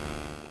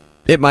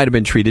 it might have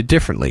been treated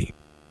differently.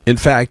 In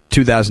fact,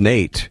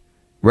 2008,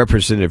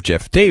 Representative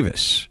Jeff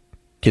Davis,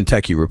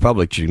 Kentucky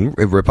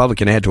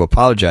Republican, had to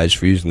apologize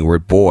for using the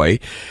word boy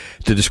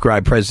to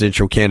describe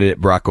presidential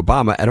candidate Barack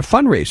Obama at a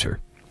fundraiser.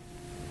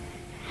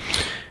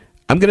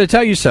 I'm going to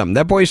tell you something.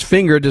 That boy's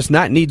finger does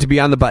not need to be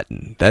on the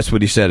button. That's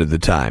what he said at the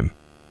time.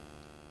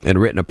 In a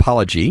written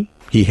apology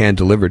he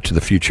hand-delivered to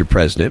the future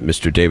president,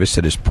 Mr. Davis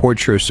said his poor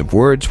choice of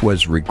words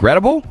was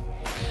regrettable.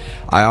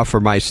 I offer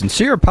my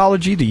sincere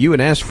apology to you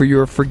and ask for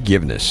your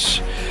forgiveness.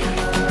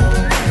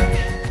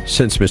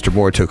 Since Mr.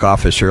 Moore took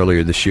office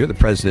earlier this year, the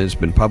president has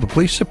been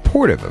publicly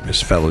supportive of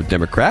his fellow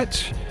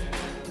Democrats.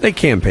 They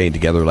campaigned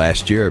together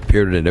last year,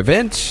 appeared at an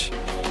event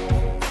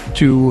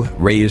to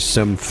raise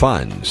some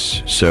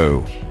funds.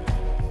 So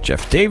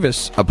Jeff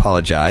Davis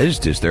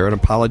apologized. Is there an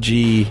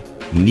apology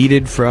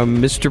needed from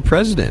Mr.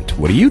 President?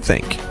 What do you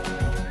think?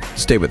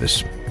 Stay with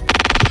us.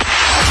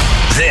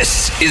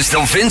 This is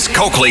the Vince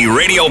Coakley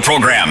radio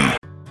program.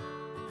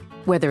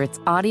 Whether it's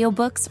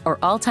audiobooks or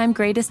all-time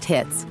greatest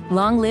hits,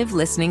 long live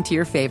listening to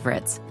your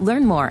favorites.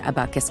 Learn more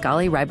about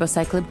Kisqali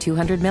Ribociclib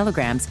 200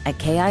 milligrams at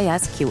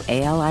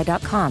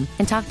KISQALI.com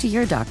and talk to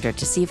your doctor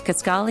to see if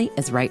Kisqali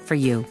is right for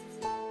you.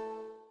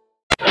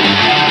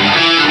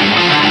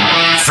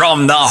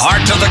 From the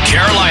heart of the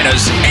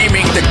Carolinas,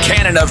 aiming the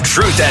cannon of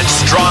truth at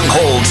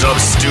strongholds of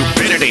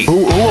stupidity.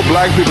 Who are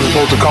black people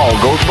supposed to call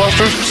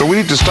Ghostbusters? So we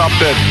need to stop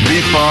that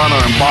defund or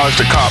abolish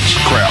the cops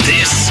crap.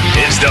 This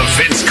is the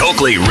Vince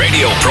Coakley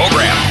radio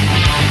program.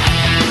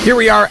 Here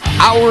we are,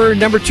 hour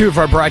number 2 of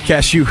our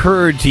broadcast. You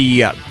heard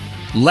the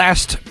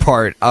last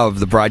part of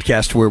the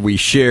broadcast where we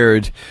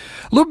shared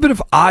a little bit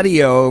of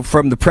audio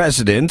from the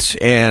president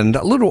and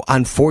a little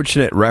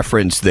unfortunate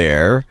reference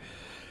there.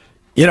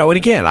 You know, and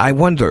again, I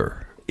wonder,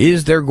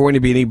 is there going to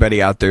be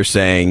anybody out there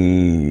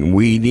saying,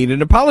 we need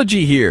an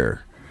apology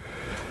here?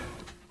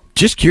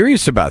 Just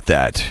curious about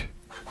that.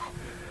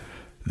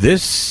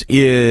 This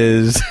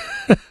is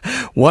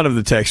one of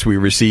the texts we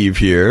receive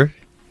here.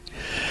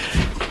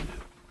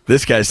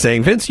 This guy's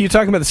saying, Vince, you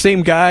talking about the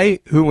same guy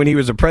who, when he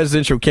was a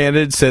presidential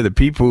candidate, said the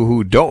people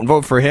who don't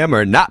vote for him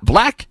are not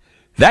black?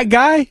 That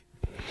guy?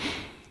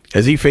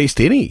 Has he faced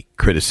any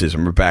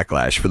criticism or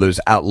backlash for those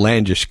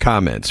outlandish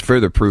comments?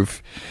 Further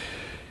proof,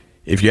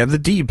 if you have the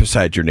D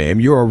beside your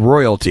name, you're a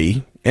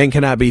royalty and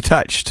cannot be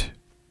touched.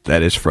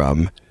 That is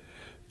from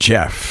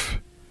Jeff.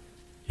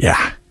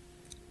 Yeah.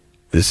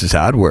 This is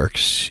how it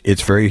works.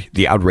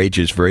 The outrage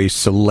is very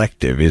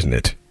selective, isn't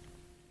it?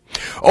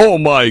 Oh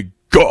my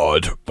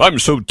God, I'm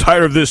so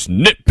tired of this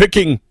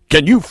nitpicking.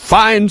 Can you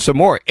find some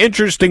more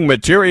interesting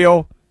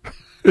material?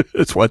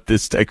 That's what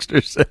this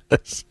texter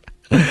says.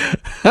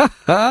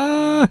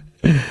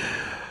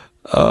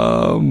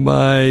 Oh,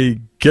 my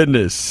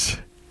goodness.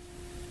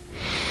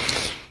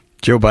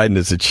 Joe Biden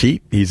is a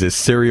cheat. He's a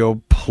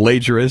serial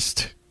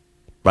plagiarist.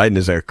 Biden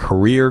is a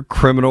career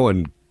criminal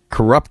and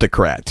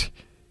corruptocrat,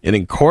 an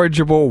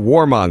incorrigible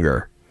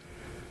warmonger.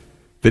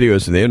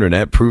 Videos on the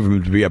internet prove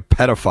him to be a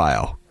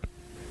pedophile.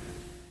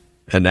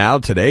 And now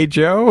today,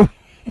 Joe?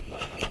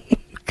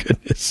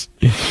 Goodness.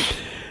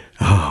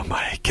 Oh,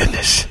 my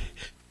goodness.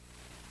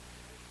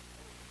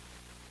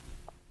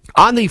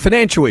 On the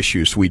financial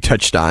issues we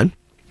touched on,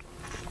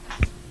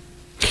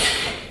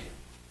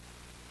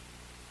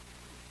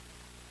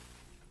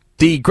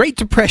 the Great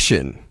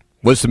Depression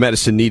was the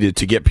medicine needed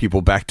to get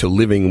people back to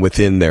living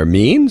within their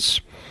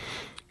means.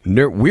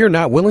 We're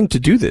not willing to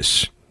do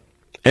this.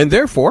 And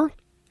therefore,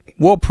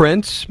 we'll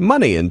print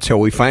money until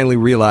we finally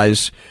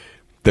realize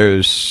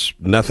there's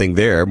nothing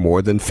there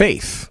more than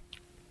faith.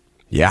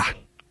 Yeah.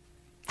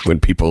 When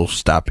people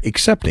stop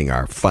accepting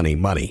our funny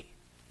money.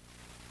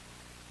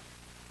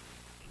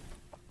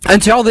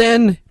 Until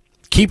then,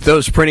 keep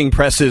those printing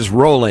presses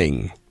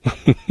rolling.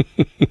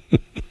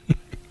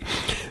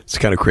 It's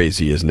kind of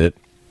crazy, isn't it?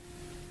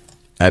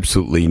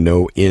 Absolutely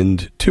no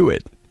end to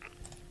it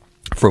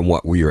from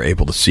what we are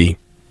able to see.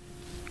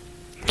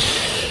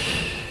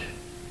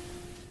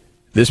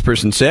 This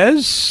person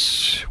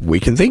says, we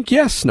can think,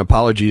 yes, an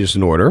apology is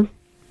in order.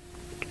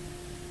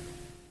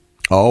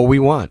 All we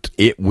want.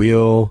 It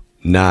will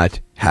not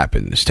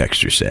happen, this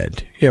texter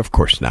said. Yeah, of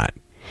course not.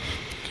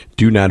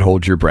 Do not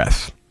hold your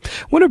breath.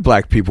 When are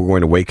black people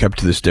going to wake up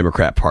to this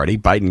Democrat Party?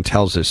 Biden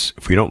tells us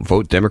if we don't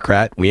vote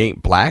Democrat, we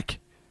ain't black.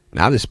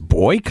 Now this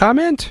boy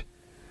comment?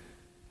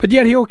 But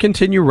yet he'll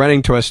continue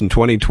running to us in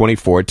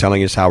 2024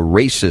 telling us how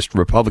racist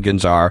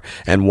Republicans are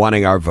and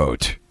wanting our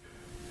vote.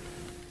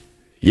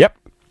 Yep.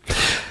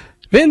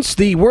 Vince,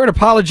 the word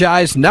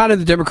apologize, not in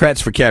the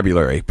Democrats'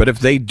 vocabulary. But if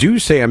they do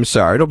say I'm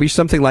sorry, it'll be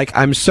something like,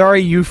 I'm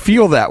sorry you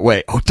feel that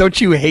way. Oh, don't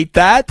you hate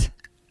that?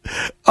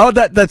 Oh,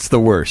 that's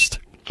the worst.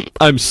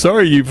 I'm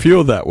sorry you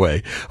feel that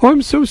way. Oh,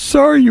 I'm so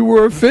sorry you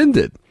were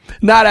offended.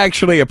 Not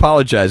actually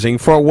apologizing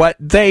for what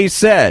they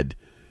said.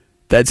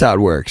 That's how it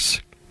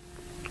works.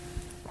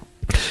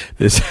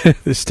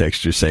 This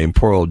texture saying,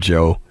 poor old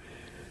Joe.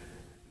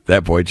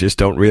 That boy just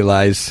don't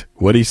realize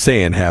what he's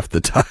saying half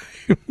the time.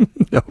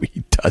 No,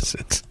 he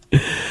doesn't.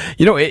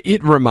 You know,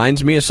 it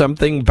reminds me of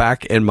something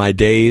back in my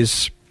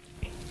days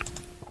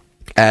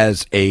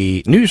as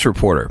a news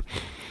reporter.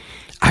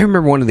 I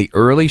remember one of the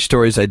early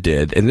stories I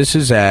did, and this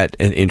is at,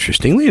 and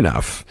interestingly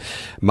enough,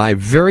 my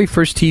very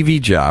first TV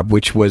job,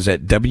 which was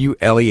at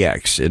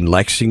WLEX in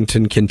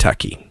Lexington,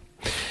 Kentucky.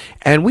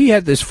 And we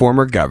had this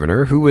former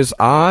governor who was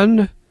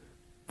on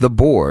the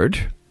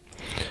board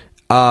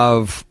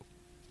of,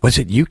 was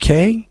it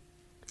UK?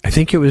 I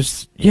think it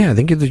was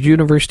the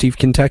University of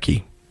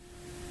Kentucky.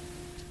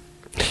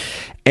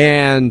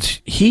 And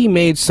he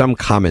made some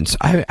comments.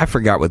 I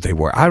forgot what they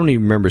were. I don't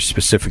even remember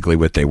specifically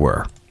what they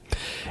were.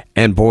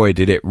 And boy,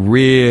 did it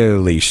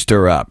really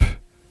stir up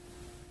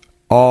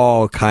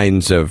all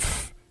kinds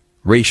of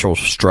racial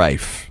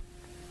strife.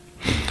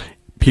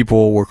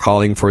 People were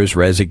calling for his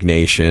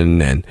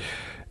resignation, and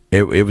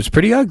it was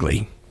pretty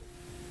ugly.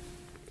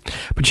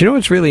 But you know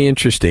what's really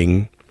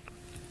interesting?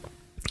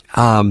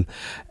 That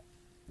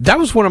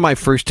was one of my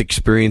first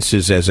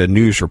experiences as a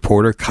news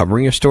reporter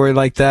covering a story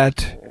like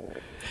that.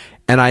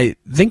 And I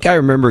think I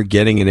remember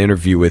getting an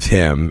interview with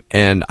him,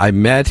 and I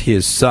met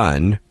his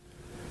son.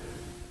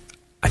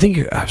 I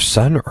think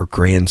son or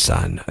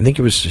grandson. I think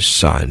it was his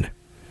son.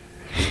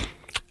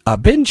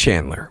 Ben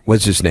Chandler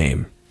was his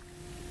name.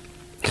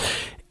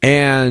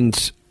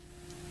 And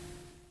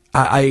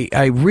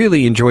I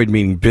really enjoyed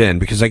meeting Ben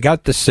because I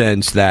got the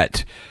sense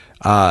that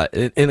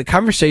in a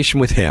conversation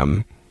with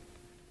him,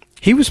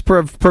 he was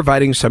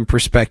providing some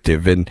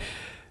perspective. And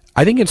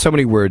I think in so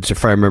many words,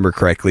 if I remember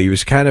correctly, he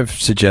was kind of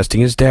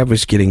suggesting his dad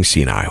was getting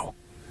senile.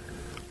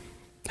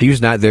 He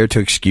was not there to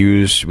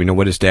excuse,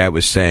 what his dad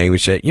was saying. He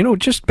said,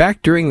 just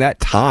back during that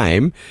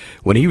time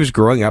when he was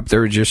growing up,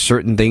 there were just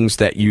certain things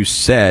that you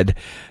said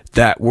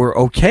that were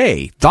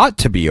okay, thought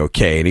to be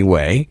okay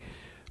anyway,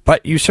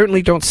 but you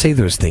certainly don't say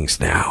those things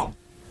now.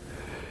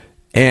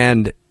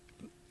 And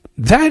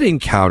that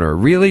encounter,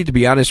 really, to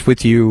be honest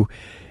with you,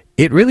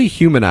 it really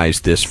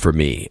humanized this for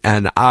me.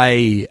 And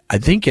I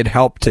think it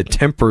helped to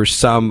temper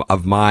some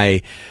of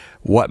my,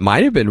 what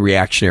might have been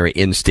reactionary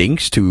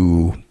instincts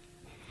to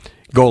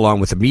go along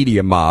with the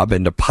media mob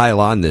and to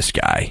pile on this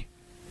guy.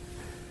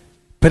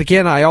 But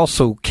again, I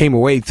also came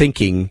away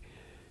thinking,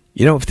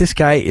 if this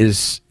guy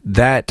is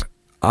that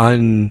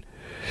unhinged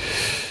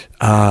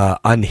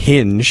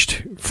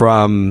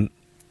from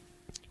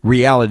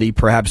reality,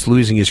 perhaps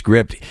losing his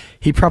grip,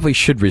 he probably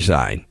should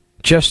resign.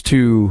 Just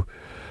to,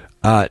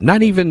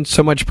 not even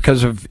so much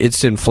because of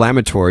it's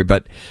inflammatory,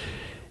 but,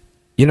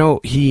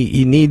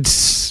 he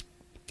needs,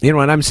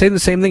 and I'm saying the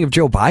same thing of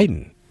Joe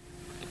Biden.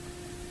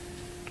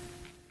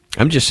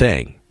 I'm just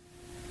saying.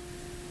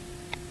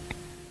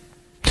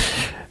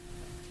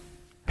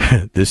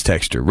 This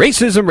texter,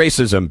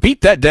 racism,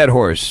 beat that dead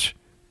horse.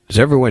 Does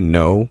everyone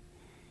know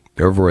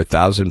there are over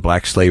 1,000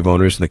 black slave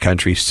owners in the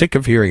country? Sick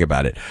of hearing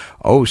about it.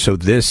 Oh, so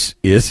this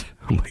is,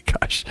 oh my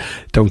gosh,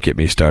 don't get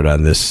me started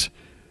on this.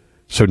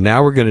 So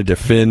now we're going to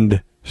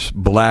defend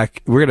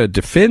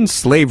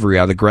slavery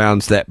on the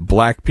grounds that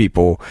black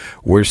people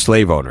were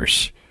slave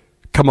owners.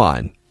 Come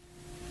on.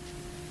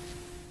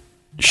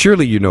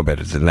 Surely you know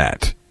better than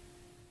that.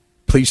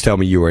 Please tell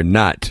me you are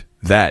not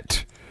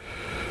that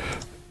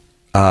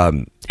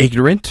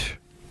ignorant.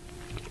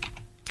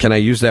 Can I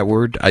use that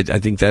word? I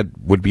think that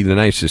would be the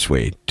nicest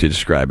way to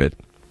describe it.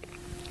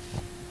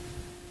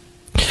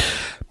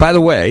 By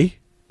the way,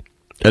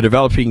 a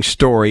developing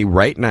story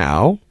right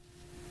now,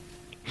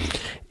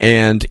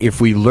 and if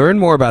we learn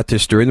more about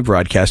this during the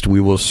broadcast, we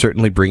will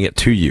certainly bring it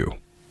to you.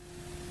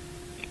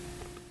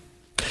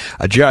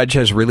 A judge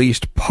has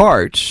released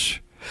parts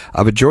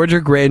of a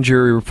Georgia grand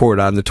jury report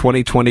on the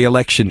 2020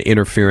 election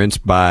interference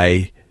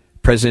by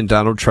President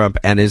Donald Trump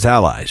and his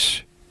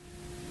allies.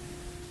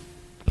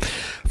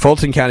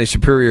 Fulton County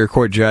Superior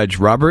Court Judge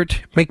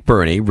Robert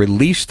McBurney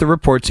released the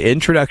report's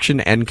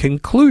introduction and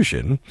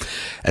conclusion,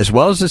 as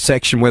well as the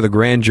section where the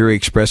grand jury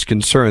expressed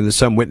concern that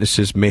some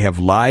witnesses may have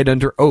lied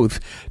under oath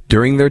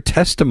during their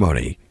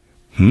testimony.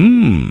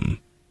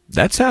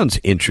 That sounds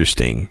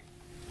interesting.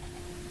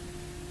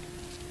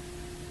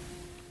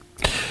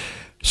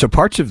 So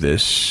parts of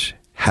this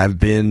have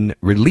been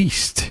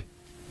released.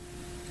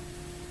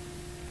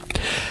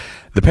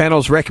 The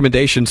panel's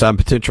recommendations on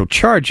potential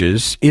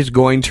charges is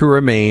going to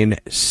remain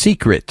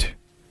secret.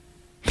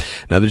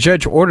 Now, the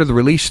judge ordered the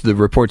release of the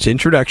report's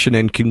introduction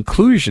and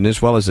conclusion,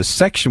 as well as a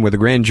section where the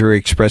grand jury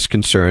expressed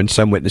concern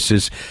some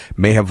witnesses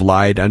may have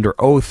lied under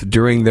oath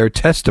during their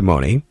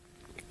testimony.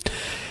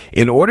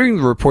 In ordering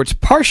the report's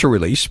partial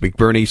release,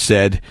 McBurney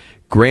said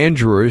grand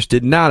jurors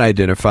did not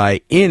identify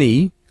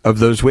any of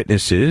those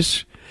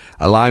witnesses,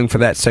 allowing for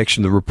that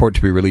section of the report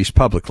to be released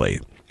publicly.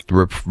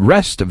 The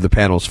rest of the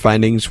panel's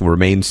findings will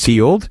remain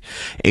sealed,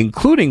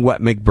 including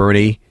what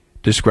McBurney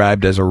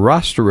described as a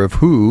roster of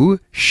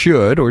who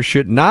should or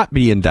should not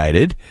be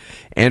indicted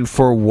and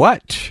for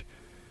what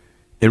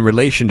in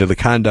relation to the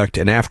conduct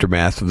and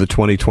aftermath of the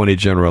 2020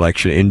 general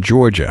election in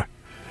Georgia.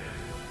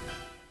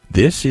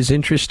 This is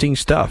interesting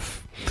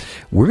stuff.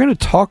 We're going to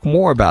talk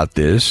more about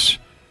this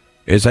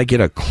as I get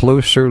a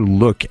closer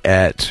look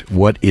at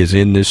what is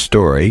in this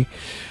story.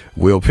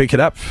 We'll pick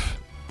it up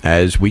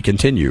as we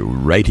continue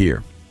right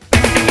here.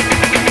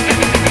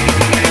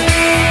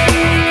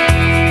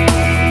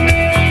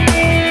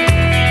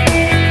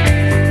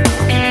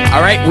 All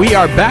right, we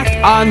are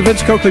back on the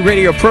Vince Coakley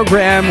radio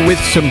program with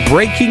some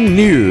breaking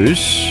news.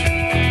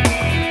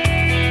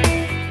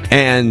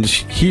 And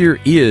here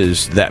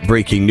is that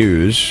breaking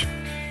news.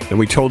 And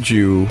we told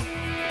you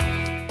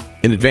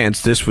in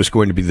advance this was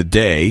going to be the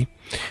day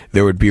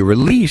there would be a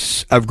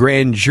release of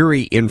grand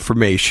jury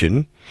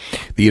information,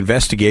 the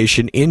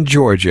investigation in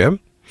Georgia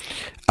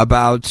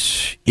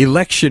about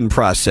election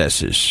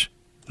processes.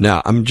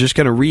 Now, I'm just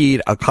going to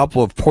read a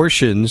couple of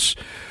portions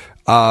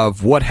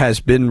of what has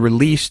been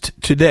released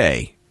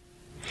today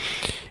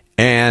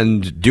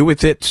and do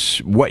with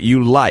it what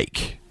you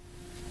like.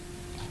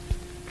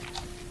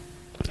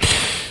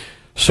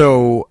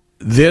 So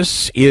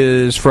this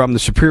is from the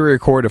Superior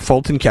Court of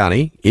Fulton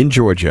County in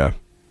Georgia,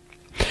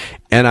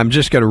 and I'm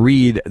just going to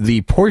read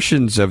the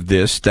portions of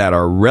this that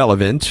are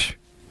relevant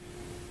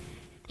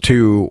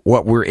to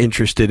what we're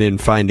interested in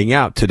finding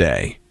out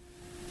today.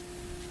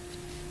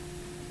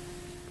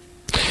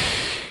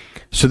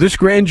 So this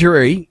grand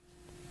jury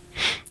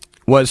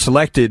was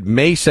selected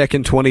May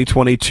 2nd,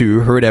 2022,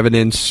 heard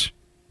evidence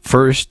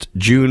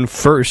June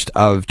 1st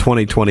of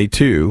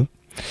 2022,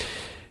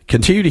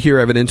 continued to hear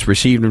evidence,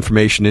 received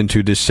information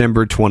into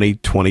December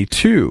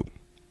 2022.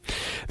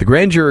 The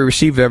grand jury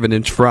received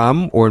evidence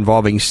from or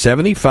involving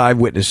 75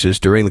 witnesses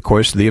during the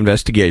course of the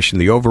investigation,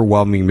 the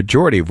overwhelming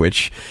majority of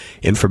which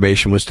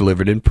information was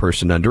delivered in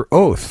person under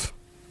oath.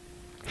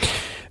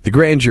 The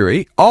grand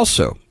jury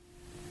also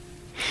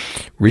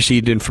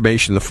received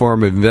information in the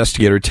form of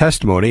investigator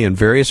testimony and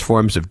various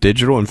forms of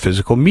digital and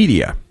physical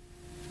media.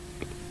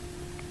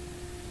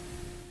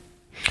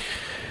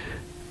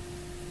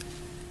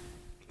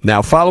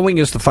 Now, following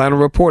is the final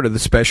report of the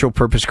Special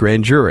Purpose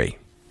Grand Jury.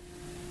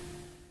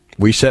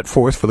 We set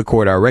forth for the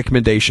court our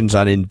recommendations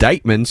on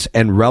indictments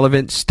and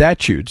relevant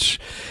statutes,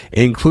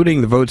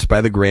 including the votes by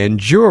the grand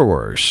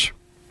jurors.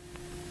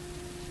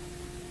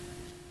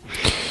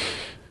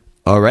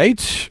 All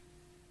right.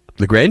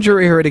 The grand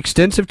jury heard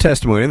extensive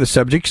testimony on the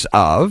subjects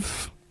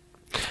of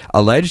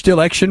alleged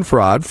election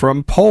fraud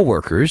from poll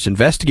workers,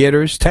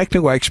 investigators,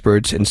 technical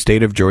experts, and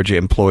state of Georgia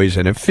employees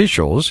and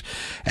officials,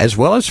 as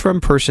well as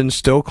from persons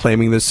still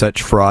claiming that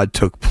such fraud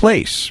took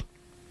place.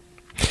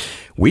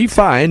 We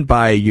find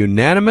by a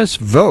unanimous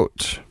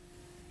vote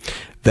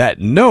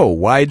that no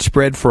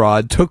widespread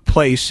fraud took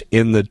place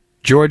in the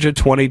Georgia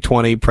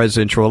 2020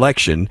 presidential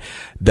election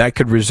that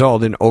could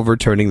result in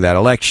overturning that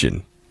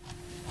election.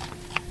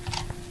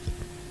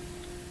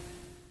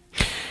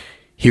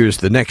 Here's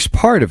the next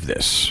part of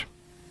this.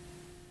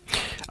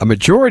 A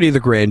majority of the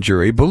grand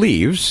jury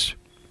believes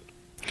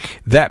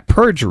that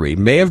perjury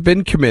may have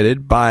been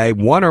committed by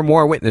one or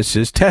more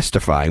witnesses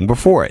testifying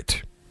before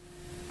it.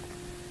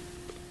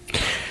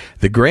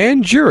 The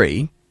grand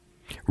jury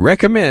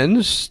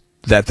recommends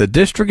that the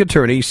district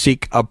attorney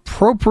seek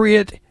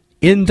appropriate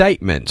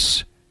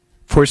indictments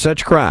for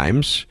such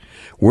crimes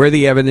where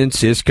the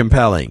evidence is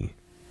compelling.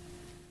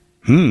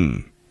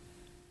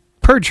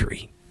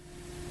 Perjury.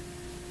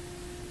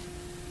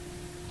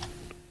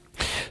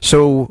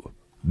 So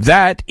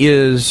that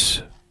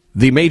is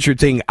the major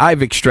thing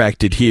I've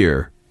extracted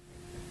here.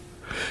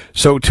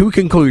 So 2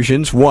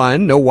 conclusions.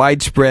 1, no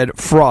widespread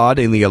fraud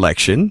in the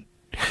election.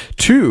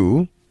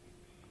 2,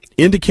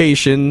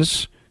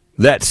 indications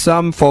that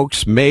some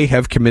folks may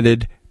have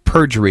committed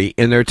perjury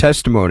in their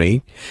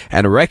testimony,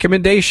 and a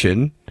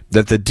recommendation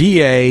that the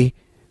DA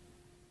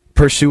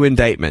pursue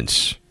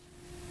indictments.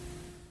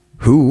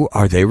 Who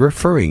are they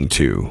referring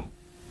to?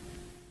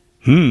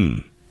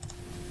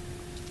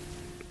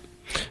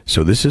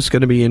 So this is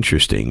going to be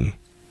interesting.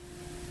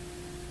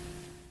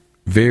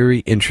 Very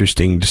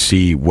interesting to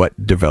see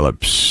what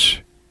develops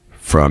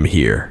from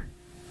here.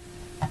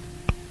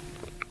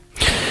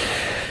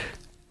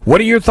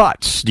 What are your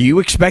thoughts? Do you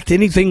expect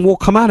anything will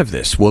come out of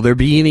this? Will there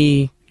be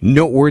any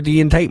noteworthy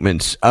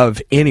indictments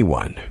of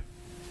anyone?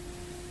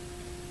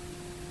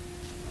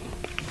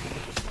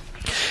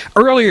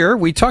 Earlier,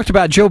 we talked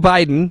about Joe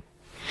Biden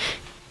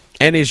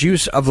and his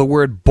use of the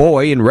word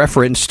boy in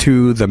reference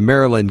to the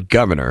Maryland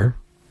governor.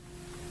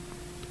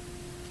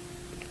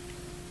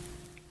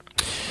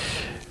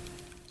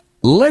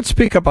 Let's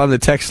pick up on the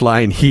text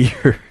line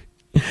here.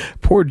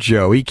 Poor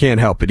Joe, he can't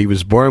help it. He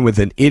was born with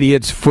an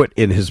idiot's foot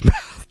in his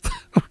mouth.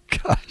 Oh,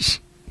 gosh.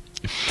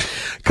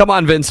 Come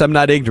on, Vince, I'm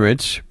not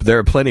ignorant. But there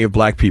are plenty of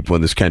black people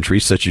in this country,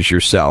 such as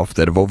yourself,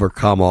 that have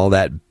overcome all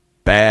that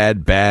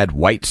bad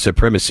white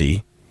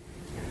supremacy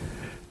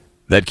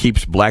that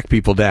keeps black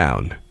people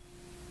down.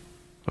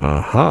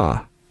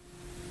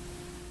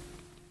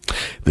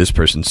 This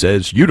person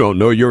says, you don't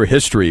know your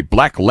history.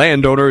 Black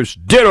landowners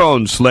did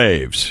own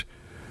slaves.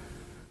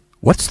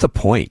 What's the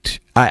point?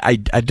 I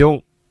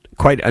don't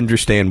quite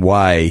understand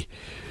why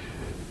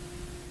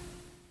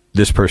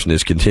this person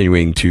is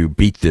continuing to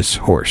beat this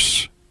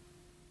horse.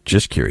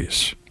 Just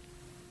curious.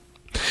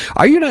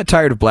 Are you not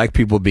tired of black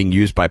people being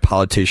used by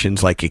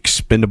politicians like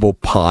expendable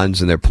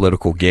pawns in their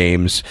political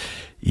games?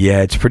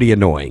 Yeah, it's pretty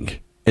annoying.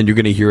 And you're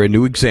going to hear a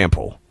new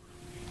example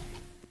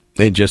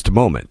in just a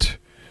moment.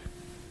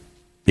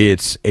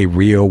 It's a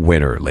real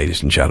winner,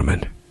 ladies and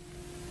gentlemen.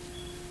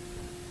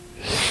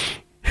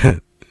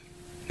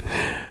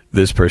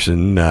 This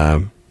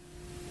person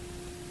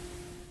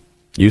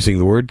using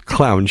the word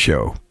clown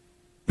show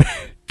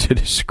to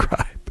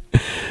describe.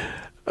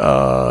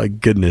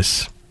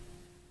 Goodness.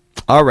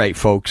 All right,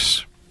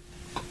 folks.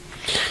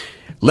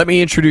 Let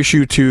me introduce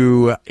you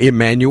to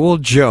Emmanuel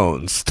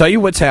Jones. Tell you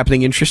what's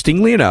happening,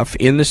 interestingly enough,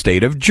 in the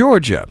state of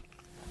Georgia.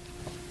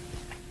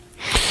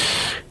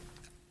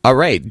 All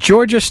right,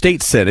 Georgia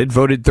State Senate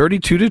voted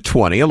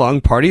 32-20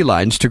 along party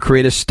lines to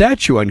create a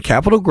statue on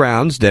Capitol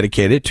grounds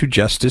dedicated to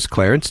Justice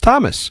Clarence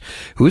Thomas,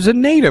 who is a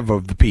native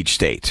of the Peach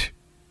State.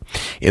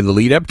 In the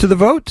lead up to the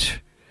vote,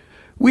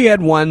 we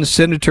had one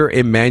Senator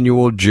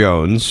Emmanuel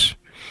Jones,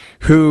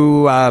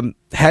 who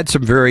had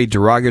some very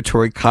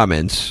derogatory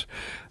comments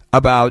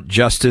about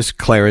Justice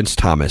Clarence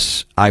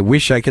Thomas. I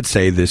wish I could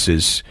say this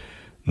is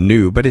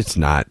new, but it's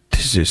not.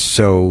 This is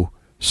so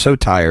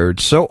tired,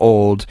 so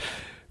old.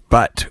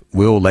 But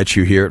we'll let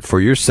you hear it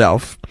for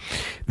yourself.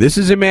 This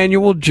is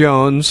Emmanuel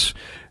Jones,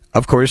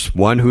 of course,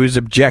 one who is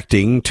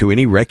objecting to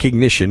any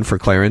recognition for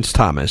Clarence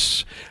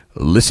Thomas.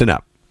 Listen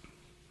up.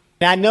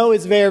 I know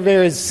it's very,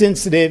 very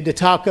sensitive to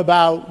talk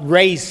about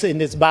race in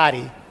this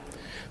body,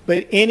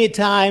 but any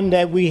time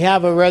that we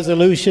have a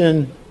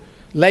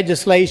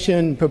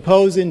legislation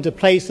proposing to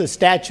place a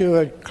statue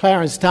of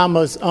Clarence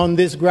Thomas on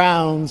this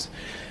grounds,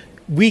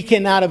 we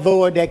cannot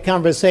avoid that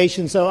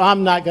conversation, so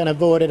I'm not going to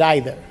avoid it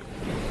either.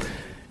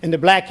 In the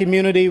black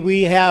community,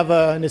 we have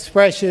an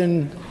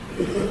expression,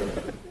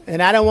 and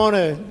I don't want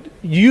to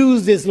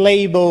use this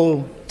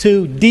label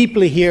too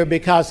deeply here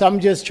because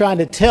I'm just trying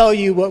to tell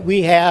you what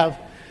we have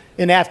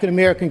in the African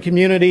American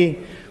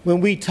community.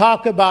 When we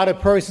talk about a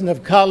person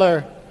of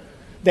color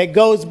that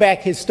goes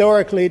back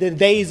historically to the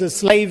days of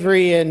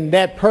slavery and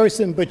that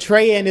person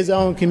betraying his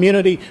own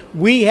community,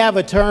 we have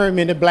a term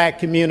in the black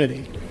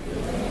community.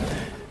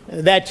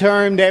 That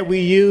term that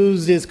we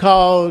use is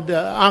called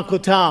Uncle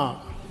Tom.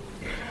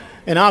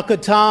 And Uncle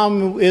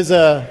Tom is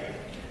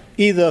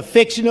either a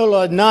fictional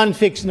or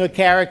non-fictional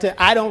character.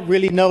 I don't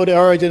really know the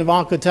origin of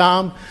Uncle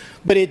Tom,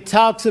 but it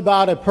talks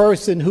about a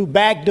person who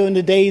back during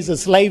the days of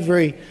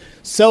slavery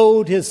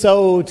sold his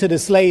soul to the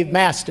slave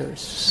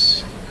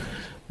masters.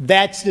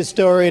 That's the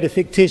story, the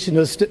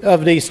fictitious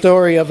of the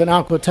story of an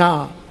Uncle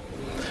Tom.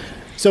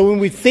 So when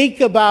we think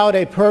about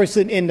a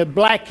person in the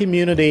black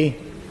community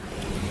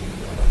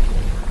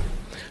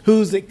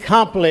who's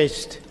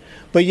accomplished,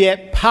 but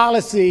yet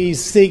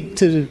policies seek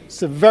to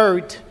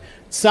subvert,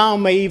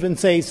 some may even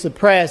say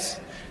suppress,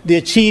 the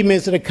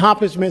achievements and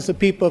accomplishments of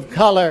people of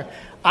color,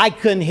 I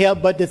couldn't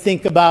help but to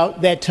think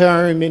about that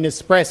term in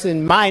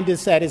expressing my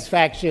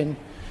dissatisfaction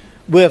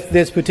with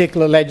this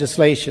particular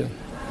legislation.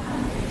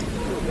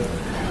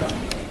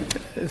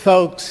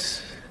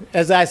 Folks,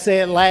 as I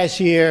said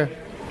last year,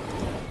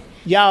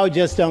 y'all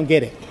just don't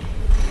get it.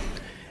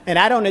 And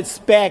I don't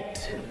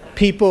expect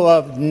people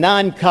of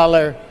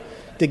non-color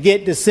to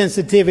get the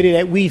sensitivity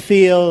that we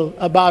feel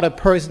about a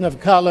person of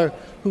color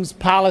whose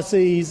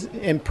policies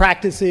and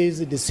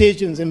practices and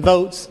decisions and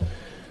votes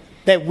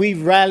that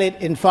we've rallied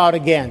and fought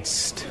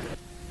against.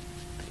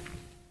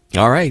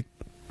 All right.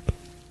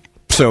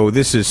 So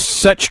this is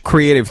such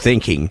creative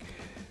thinking.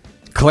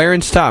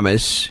 Clarence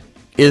Thomas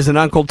is an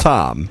Uncle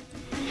Tom.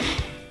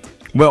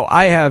 Well,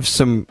 I have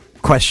some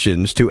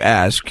questions to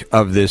ask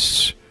of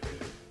this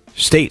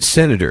state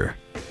senator.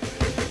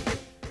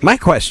 My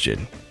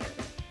question,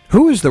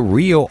 who is the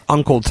real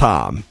Uncle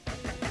Tom?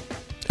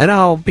 And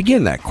I'll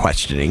begin that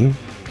questioning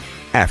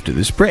after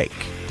this break.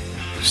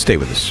 Stay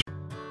with us.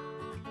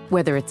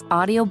 Whether it's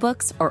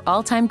audiobooks or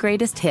all-time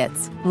greatest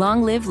hits,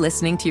 long live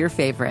listening to your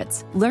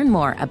favorites. Learn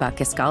more about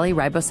Kisqali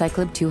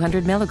Ribociclib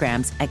 200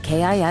 milligrams at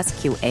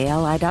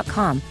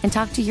KISQALI.com and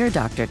talk to your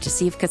doctor to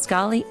see if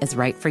Kisqali is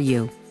right for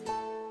you.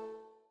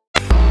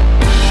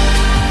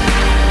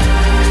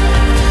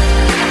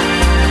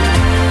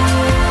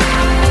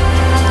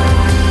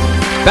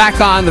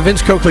 Back on the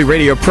Vince Coakley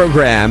radio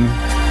program.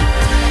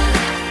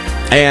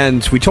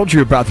 And we told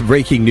you about the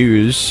breaking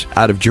news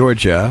out of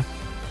Georgia.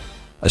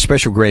 A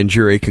special grand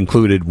jury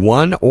concluded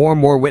one or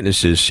more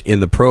witnesses in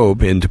the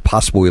probe into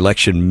possible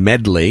election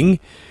meddling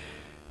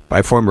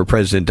by former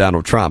President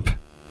Donald Trump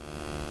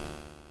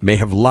may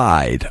have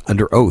lied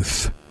under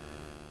oath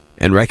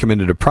and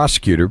recommended a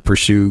prosecutor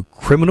pursue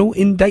criminal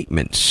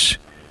indictments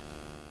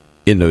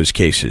in those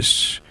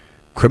cases.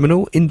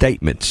 Criminal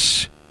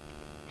indictments.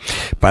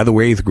 By the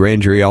way, the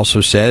grand jury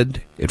also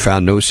said it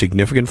found no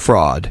significant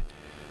fraud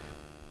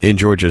in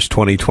Georgia's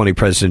 2020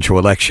 presidential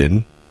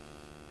election,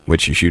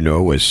 which, as you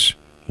know, was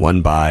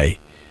won by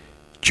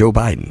Joe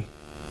Biden.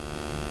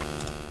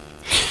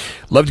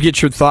 Love to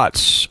get your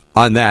thoughts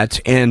on that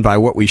and by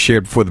what we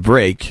shared before the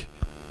break.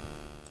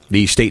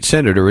 The state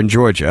senator in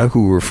Georgia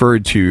who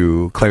referred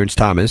to Clarence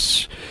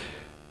Thomas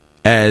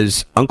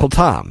as Uncle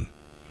Tom.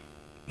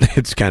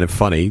 It's kind of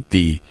funny.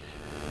 The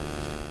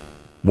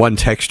one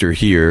texter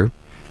here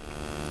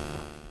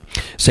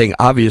saying,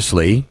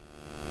 obviously,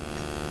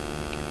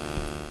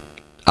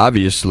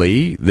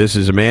 this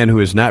is a man who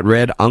has not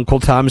read Uncle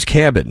Tom's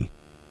Cabin.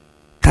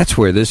 That's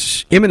where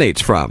this emanates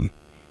from.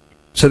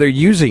 So they're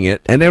using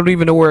it, and they don't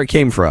even know where it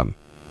came from.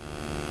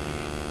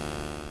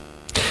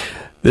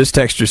 This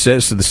texter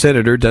says the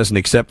senator doesn't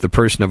accept the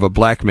person of a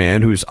black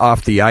man who's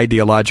off the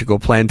ideological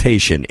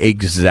plantation.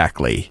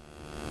 Exactly.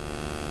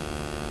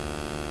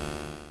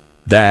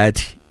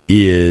 That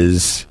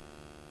is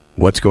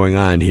what's going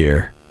on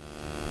here.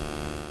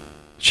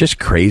 It's just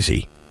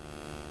crazy.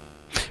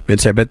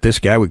 Vince, I bet this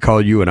guy would call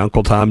you an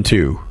Uncle Tom,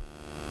 too.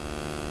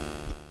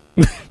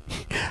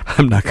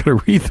 I'm not going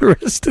to read the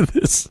rest of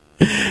this.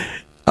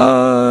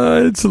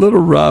 It's a little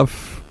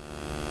rough.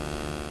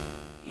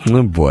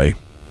 Oh, boy.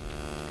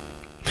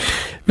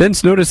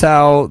 Vince, notice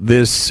how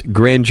this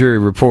grand jury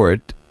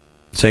report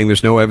saying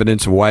there's no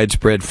evidence of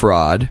widespread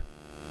fraud.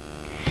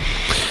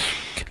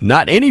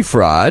 Not any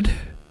fraud.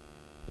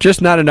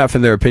 Just not enough,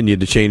 in their opinion,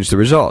 to change the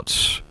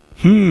results.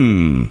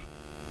 The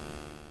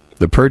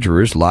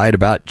perjurers lied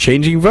about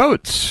changing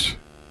votes.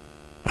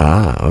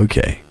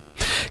 Okay.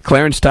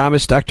 Clarence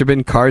Thomas, Dr.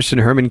 Ben Carson,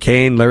 Herman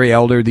Cain, Larry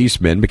Elder,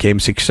 these men became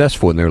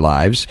successful in their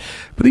lives,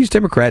 but these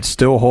Democrats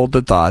still hold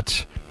the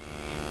thought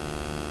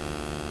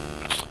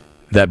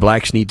that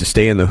blacks need to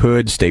stay in the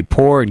hood, stay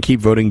poor, and keep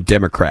voting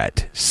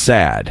Democrat.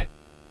 Sad.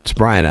 It's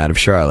Brian out of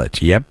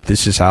Charlotte. Yep,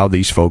 this is how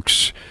these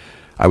folks,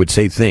 I would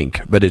say,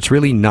 think, but it's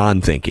really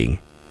non-thinking.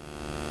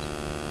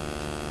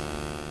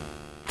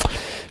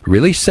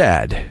 Really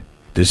sad.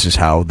 This is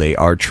how they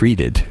are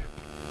treated.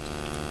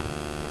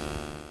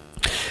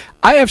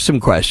 I have some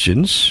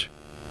questions.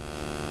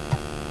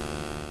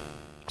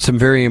 Some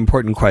very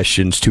important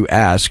questions to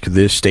ask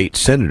this state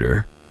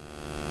senator,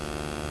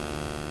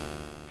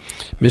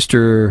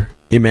 Mr.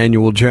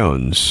 Emmanuel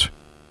Jones.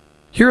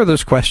 Here are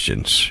those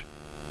questions.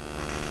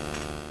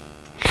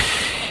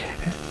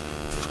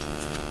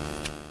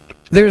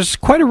 There's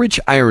quite a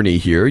rich irony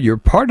here. You're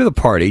part of the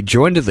party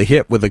joined at the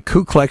hip with the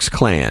Ku Klux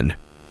Klan.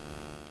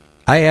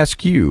 I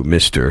ask you,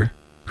 mister,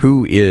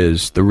 who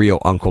is the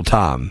real Uncle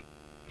Tom?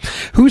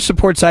 Who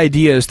supports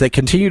ideas that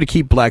continue to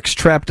keep blacks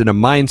trapped in a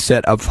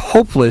mindset of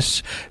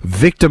hopeless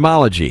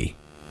victimology?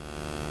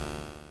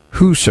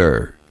 Who,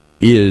 sir,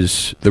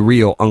 is the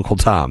real Uncle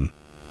Tom?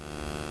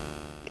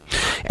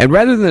 And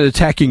rather than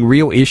attacking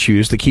real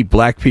issues that keep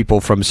black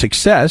people from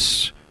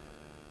success,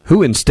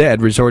 who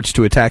instead resorts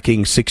to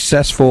attacking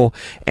successful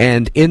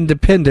and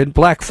independent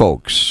black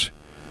folks?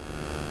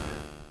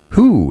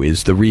 Who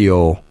is the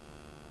real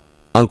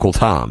Uncle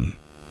Tom?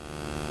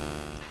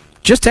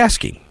 Just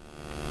asking.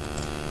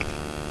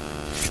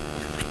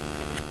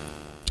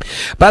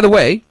 By the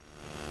way,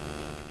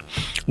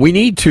 we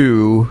need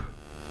to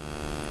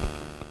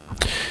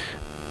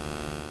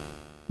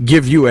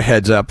give you a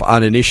heads up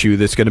on an issue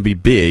that's going to be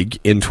big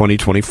in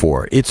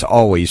 2024. It's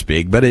always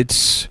big, but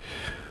it's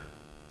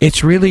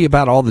really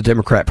about all the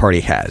Democrat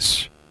Party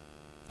has,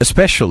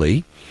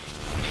 especially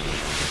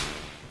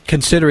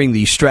considering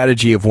the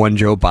strategy of one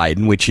Joe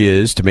Biden, which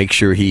is to make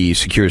sure he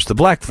secures the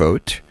black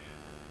vote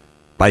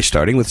by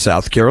starting with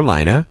South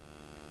Carolina.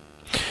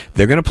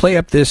 They're going to play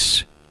up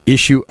this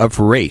issue of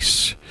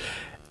race.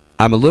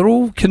 I'm a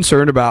little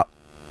concerned about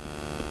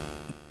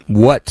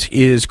what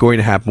is going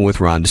to happen with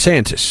Ron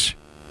DeSantis.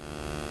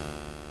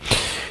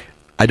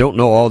 I don't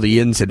know all the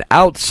ins and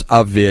outs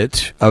of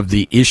it, of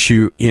the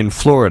issue in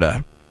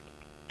Florida.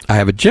 I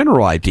have a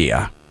general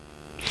idea,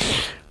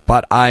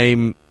 but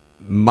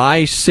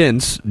my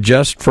sense,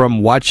 just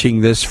from watching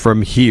this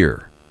from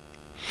here,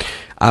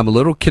 I'm a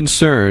little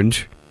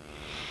concerned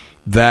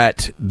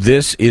that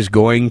this is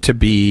going to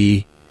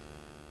be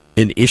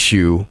an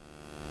issue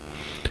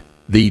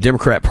the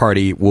Democrat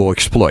Party will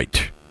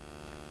exploit.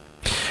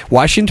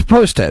 Washington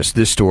Post has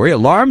this story.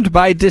 Alarmed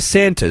by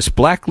DeSantis,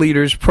 black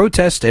leaders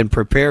protest and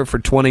prepare for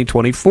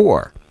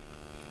 2024.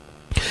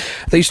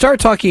 They start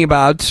talking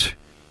about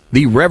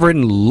the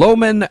Reverend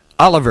Loman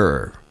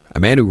Oliver, a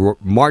man who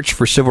marched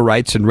for civil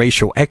rights and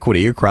racial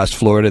equity across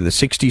Florida in the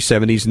 60s,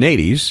 70s, and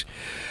 80s,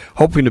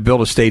 hoping to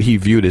build a state he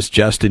viewed as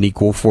just and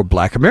equal for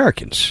black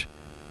Americans.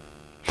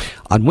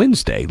 On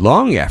Wednesday,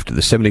 long after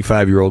the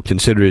 75-year-old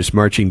considered his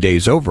marching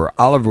days over,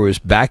 Oliver was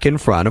back in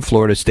front of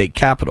Florida State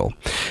Capitol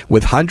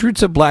with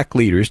hundreds of black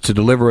leaders to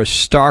deliver a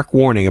stark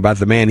warning about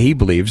the man he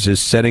believes is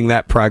setting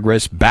that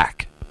progress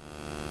back.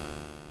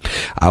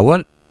 I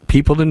want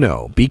people to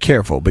know, be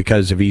careful,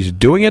 because if he's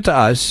doing it to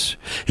us,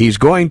 he's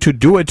going to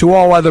do it to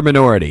all other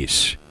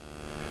minorities.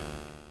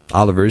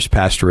 Oliver's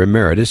pastor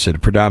emeritus at a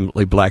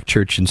predominantly black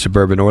church in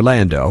suburban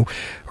Orlando,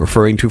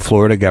 referring to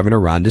Florida Governor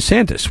Ron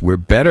DeSantis. We're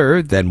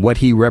better than what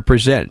he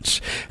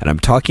represents, and I'm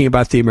talking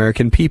about the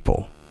American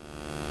people.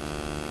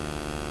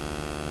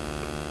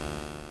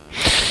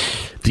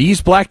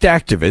 These black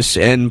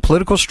activists and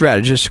political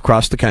strategists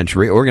across the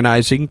country,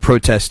 organizing,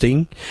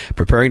 protesting,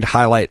 preparing to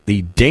highlight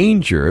the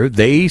danger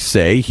they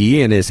say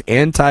he and his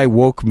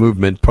anti-woke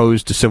movement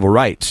pose to civil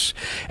rights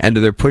and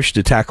to their push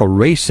to tackle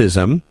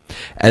racism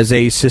as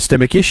a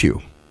systemic issue.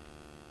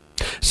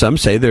 Some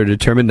say they're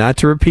determined not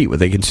to repeat what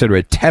they consider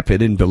a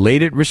tepid and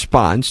belated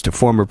response to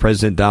former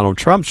President Donald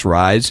Trump's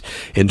rise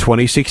in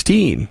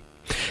 2016.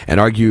 And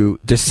argue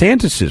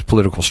DeSantis'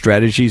 political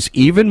strategy is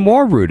even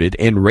more rooted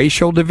in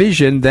racial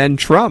division than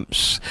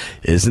Trump's.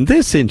 Isn't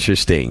this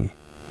interesting?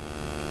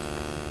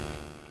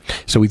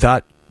 So we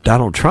thought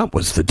Donald Trump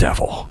was the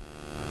devil.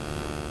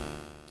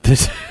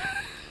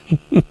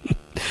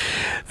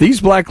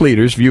 These black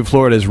leaders view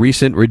Florida's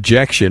recent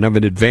rejection of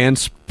an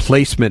advanced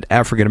placement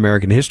African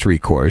American history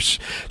course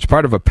as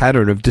part of a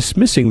pattern of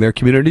dismissing their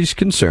community's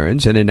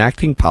concerns and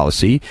enacting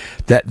policy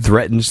that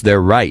threatens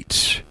their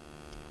rights.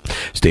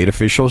 State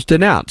officials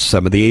denounced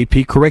some of the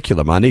AP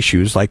curriculum on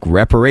issues like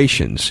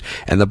reparations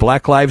and the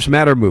Black Lives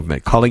Matter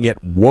movement, calling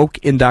it woke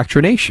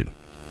indoctrination.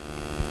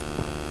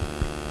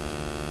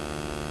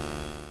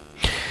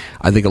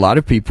 I think a lot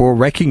of people are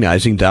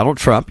recognizing Donald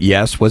Trump,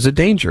 yes, was a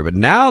danger, but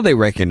now they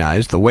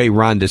recognize the way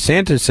Ron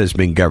DeSantis has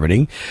been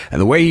governing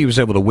and the way he was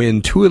able to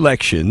win 2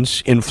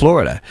 elections in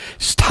Florida.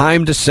 It's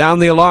time to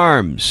sound the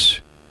alarms.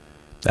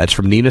 That's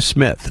from Nina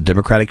Smith, a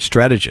Democratic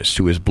strategist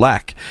who is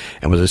black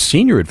and was a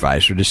senior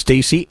advisor to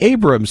Stacey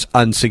Abrams'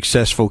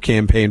 unsuccessful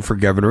campaign for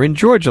governor in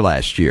Georgia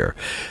last year.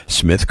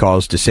 Smith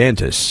calls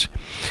DeSantis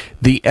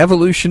the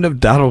evolution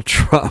of Donald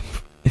Trump,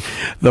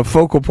 the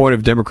focal point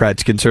of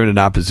Democrats' concern and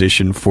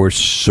opposition for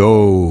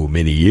so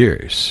many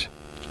years.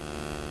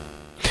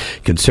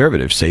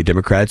 Conservatives say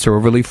Democrats are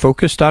overly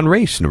focused on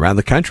race, and around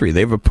the country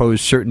they've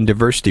opposed certain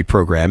diversity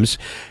programs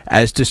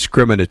as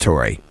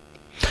discriminatory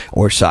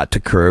or sought to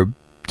curb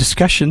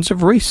discussions of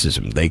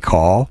racism they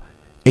call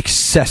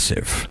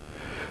excessive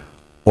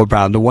or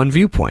bound to one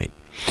viewpoint.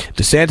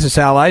 DeSantis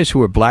allies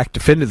who are black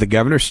defended the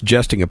governor,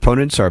 suggesting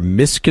opponents are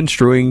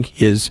misconstruing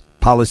his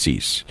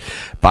policies.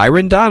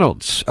 Byron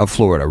Donalds of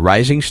Florida,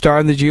 rising star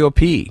in the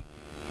GOP.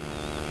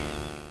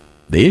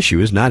 The issue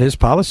is not his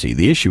policy.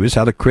 The issue is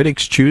how the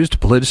critics choose to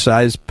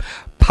politicize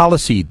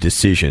policy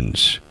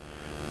decisions.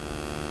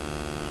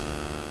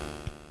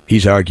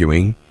 He's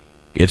arguing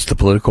it's the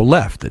political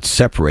left that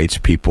separates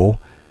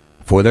people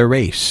for their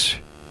race.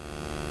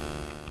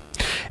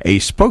 A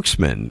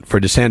spokesman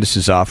for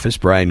DeSantis' office,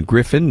 Brian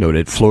Griffin,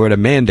 noted Florida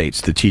mandates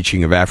the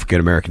teaching of African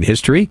American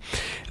history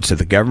and said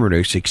the governor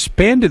has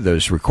expanded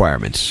those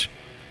requirements.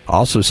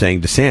 Also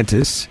saying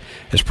DeSantis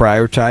has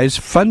prioritized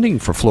funding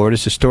for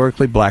Florida's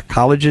historically black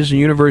colleges and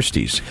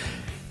universities,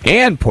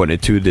 and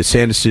pointed to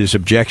DeSantis'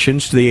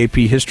 objections to the AP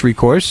history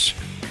course.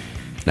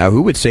 Now,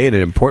 who would say an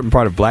important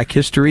part of black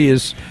history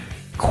is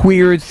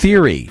queer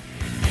theory?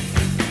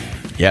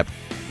 Yep.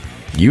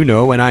 You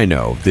know and I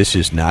know this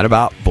is not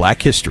about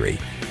black history.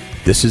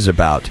 This is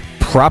about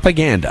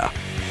propaganda.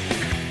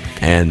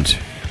 And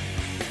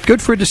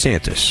good for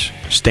DeSantis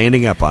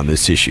standing up on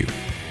this issue.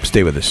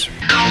 Stay with us.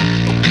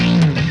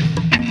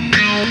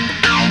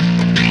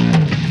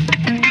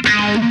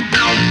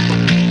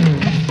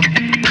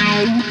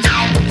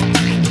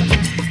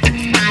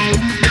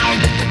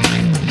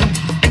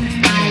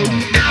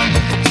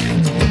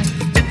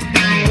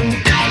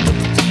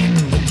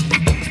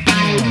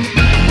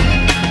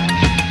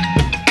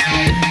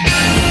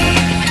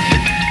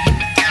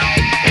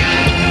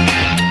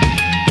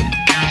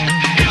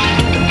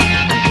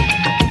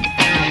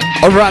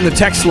 Over on the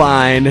text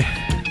line,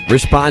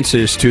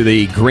 responses to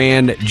the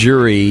grand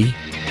jury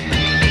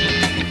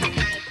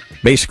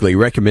basically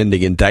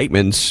recommending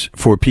indictments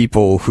for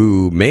people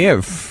who may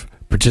have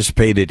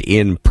participated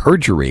in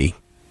perjury.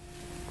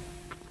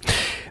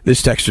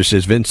 This texter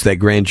says, Vince, that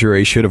grand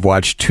jury should have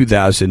watched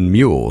 2,000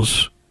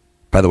 Mules.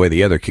 By the way,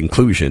 the other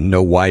conclusion,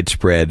 no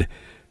widespread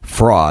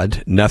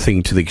fraud,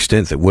 nothing to the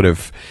extent that would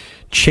have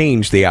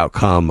changed the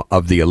outcome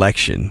of the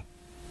election.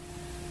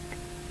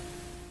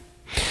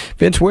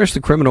 Vince, where's the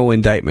criminal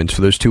indictments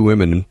for those two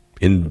women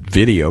in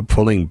video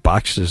pulling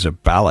boxes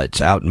of ballots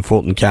out in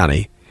Fulton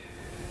County,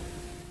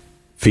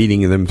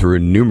 feeding them through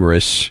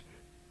numerous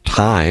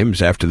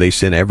times after they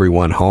sent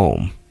everyone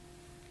home?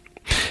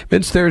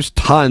 Vince, there's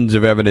tons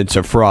of evidence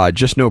of fraud,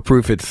 just no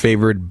proof it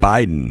favored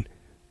Biden.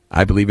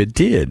 I believe it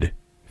did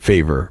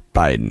favor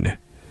Biden.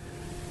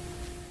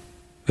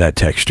 That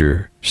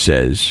texter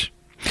says,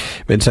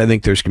 Vince, I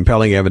think there's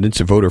compelling evidence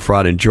of voter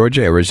fraud in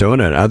Georgia,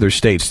 Arizona, and other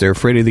states. They're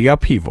afraid of the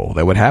upheaval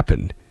that would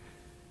happen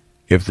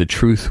if the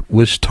truth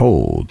was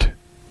told.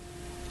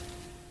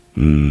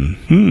 And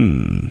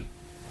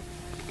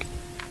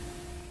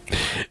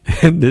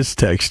this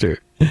texter,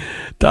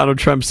 Donald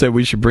Trump said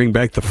we should bring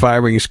back the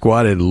firing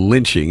squad and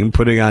lynching and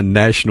putting on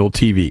national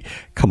TV.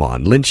 Come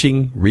on,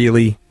 lynching?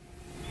 Really?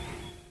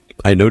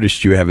 I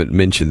noticed you haven't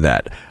mentioned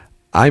that.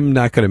 I'm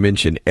not going to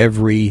mention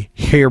every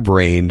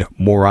harebrained,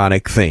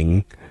 moronic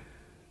thing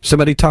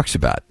somebody talks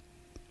about.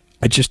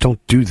 I just don't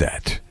do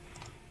that.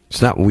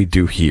 It's not what we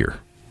do here.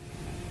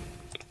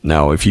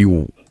 Now, if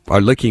you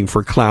are looking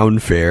for clown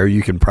fare,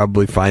 you can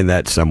probably find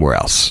that somewhere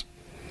else.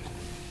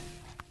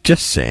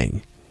 Just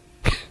saying.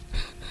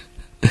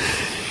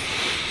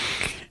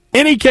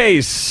 Any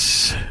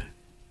case,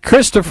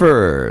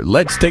 Christopher,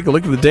 let's take a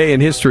look at the day in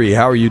history.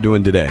 How are you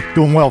doing today?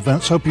 Doing well,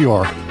 Vince. Hope you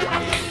are.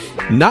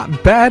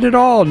 Not bad at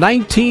all.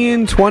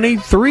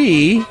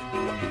 1923.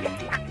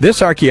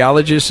 This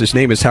archaeologist, his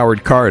name is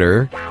Howard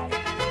Carter.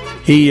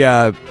 He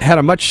had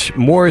a much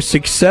more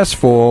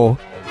successful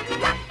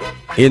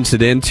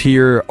incident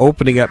here,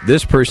 opening up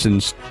this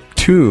person's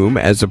tomb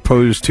as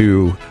opposed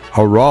to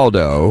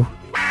Geraldo.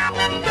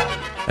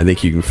 I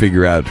think you can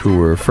figure out who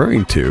we're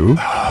referring to.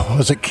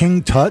 Was it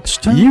King Tut's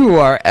tomb? You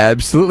are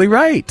absolutely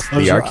right.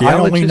 The archaeologist. I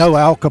only know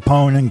Al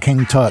Capone and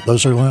King Tut.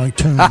 Those are the only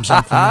tombs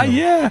I'm familiar with.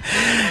 Yeah.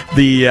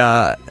 The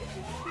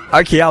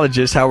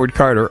archaeologist Howard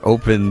Carter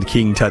opened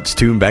King Tut's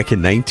tomb back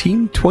in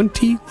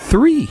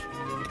 1923.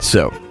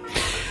 So,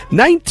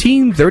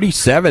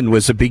 1937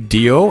 was a big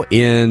deal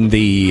in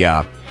the,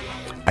 I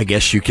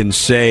guess you can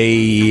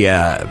say,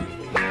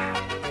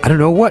 I don't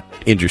know what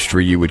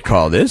industry you would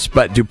call this,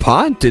 but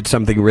DuPont did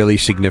something really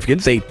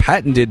significant. They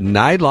patented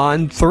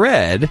nylon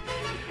thread,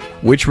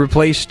 which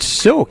replaced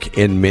silk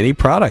in many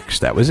products.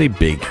 That was a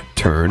big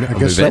turn of events. I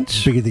guess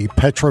that would be the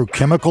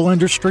petrochemical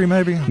industry,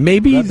 maybe?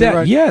 Maybe that,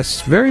 right?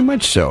 Yes, very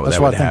much so. That's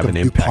that what would I have think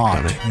an of impact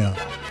DuPont. on it.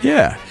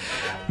 Yeah.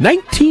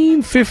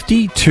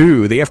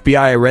 1952, the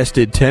FBI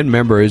arrested 10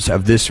 members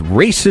of this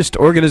racist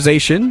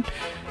organization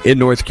in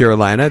North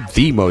Carolina,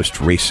 the most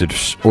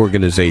racist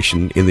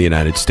organization in the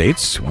United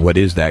States. What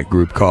is that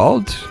group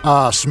called?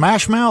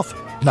 Smash Mouth?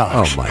 No.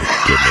 Oh, my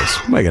goodness.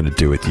 What am I going to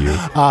do with you?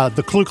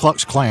 The Ku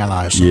Klux Klan,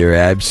 I assume. You're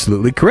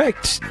absolutely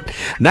correct.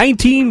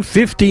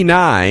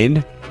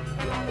 1959,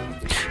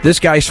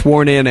 this guy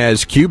sworn in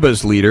as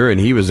Cuba's leader,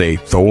 and he was a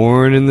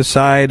thorn in the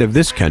side of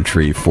this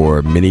country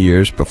for many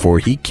years before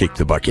he kicked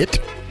the bucket.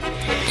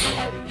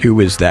 Who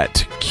is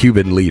that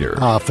Cuban leader?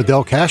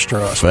 Fidel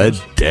Castro.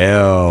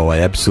 Fidel,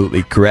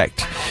 absolutely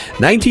correct.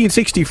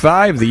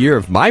 1965, the year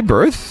of my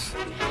birth.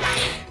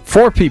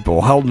 4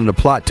 people held in a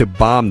plot to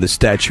bomb the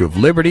Statue of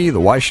Liberty, the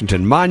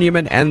Washington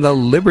Monument, and the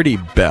Liberty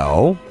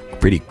Bell.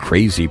 Pretty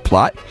crazy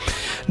plot.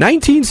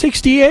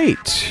 1968,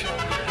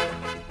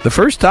 the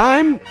first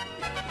time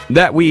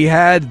that we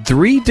had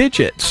 3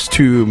 digits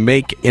to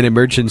make an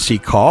emergency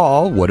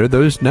call. What are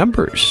those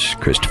numbers,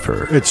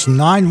 Christopher? It's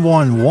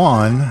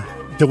 911.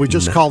 Did we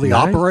just call the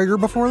operator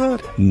before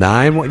that?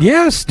 911.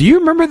 Yes. Do you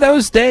remember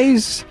those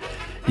days?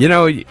 You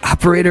know,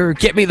 operator,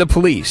 get me the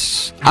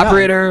police. Yeah.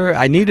 Operator,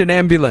 I need an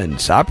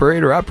ambulance.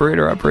 Operator.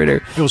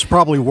 It was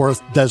probably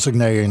worth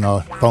designating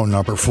a phone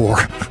number for.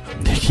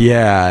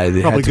 Yeah.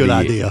 Probably a good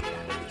idea.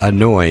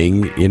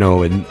 Annoying, you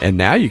know, and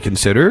now you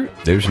consider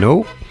there's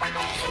no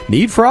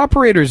need for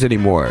operators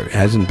anymore. It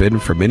hasn't been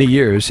for many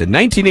years. In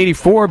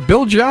 1984,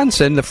 Bill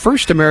Johnson, the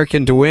first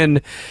American to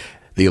win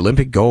the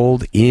Olympic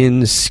gold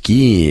in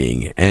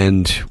skiing.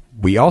 And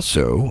we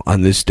also,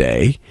 on this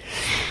day,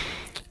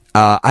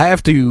 I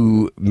have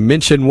to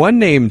mention one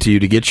name to you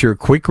to get your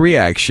quick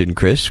reaction,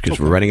 Chris, because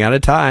we're running out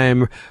of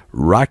time.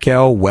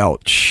 Raquel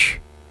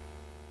Welch.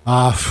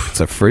 It's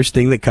the first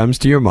thing that comes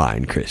to your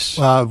mind, Chris.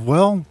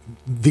 Well,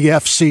 the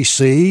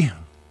FCC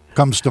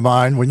comes to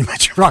mind when you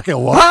mention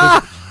Raquel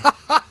Welch.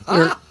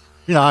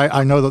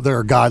 I know that there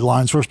are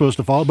guidelines we're supposed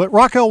to follow, but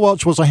Raquel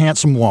Welch was a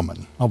handsome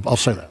woman. I'll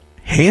say that.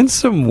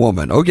 Handsome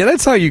woman. Okay,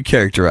 that's how you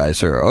characterize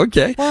her.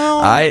 Okay.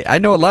 Well, I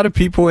know a lot of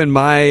people in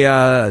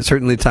my,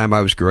 certainly time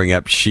I was growing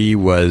up, she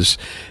was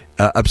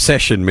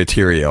obsession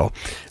material.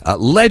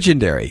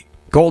 Legendary.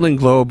 Golden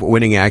Globe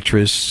winning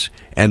actress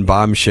and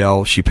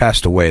bombshell. She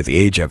passed away at the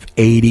age of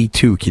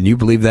 82. Can you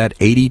believe that?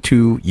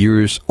 82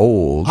 years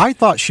old. I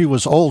thought she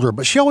was older,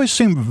 but she always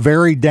seemed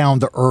very down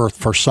to earth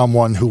for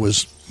someone who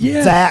was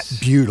that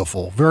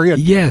beautiful. Very,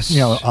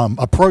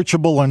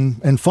 approachable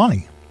and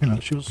funny.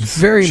 She was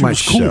very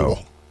much cool. so.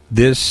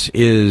 This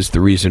is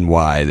the reason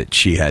why that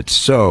she had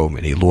so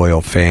many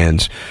loyal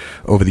fans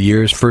over the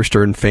years. First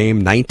earned fame,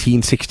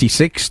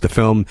 1966, the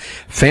film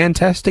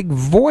Fantastic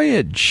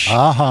Voyage.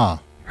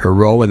 Her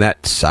role in that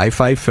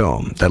sci-fi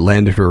film that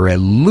landed her a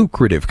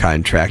lucrative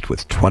contract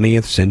with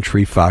 20th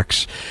Century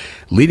Fox,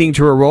 leading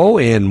to her role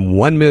in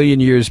 1 Million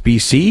Years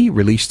BC,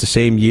 released the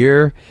same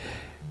year,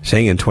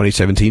 saying in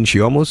 2017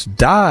 she almost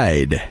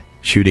died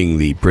shooting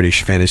the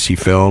British fantasy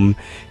film.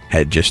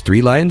 Had just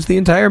 3 lines the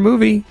entire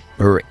movie.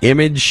 Her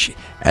image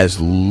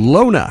as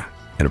Lona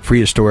in a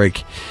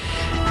prehistoric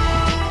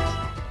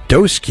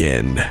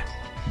doeskin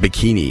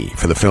bikini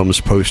for the film's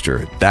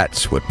poster.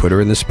 That's what put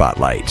her in the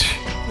spotlight.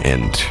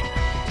 And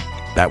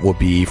that will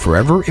be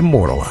forever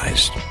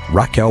immortalized.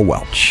 Raquel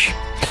Welch.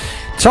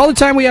 It's all the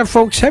time we have,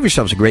 folks. Have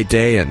yourselves a great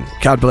day, and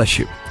God bless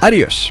you.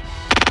 Adios.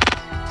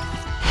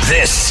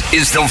 This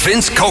is the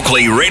Vince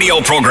Coakley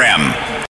radio program.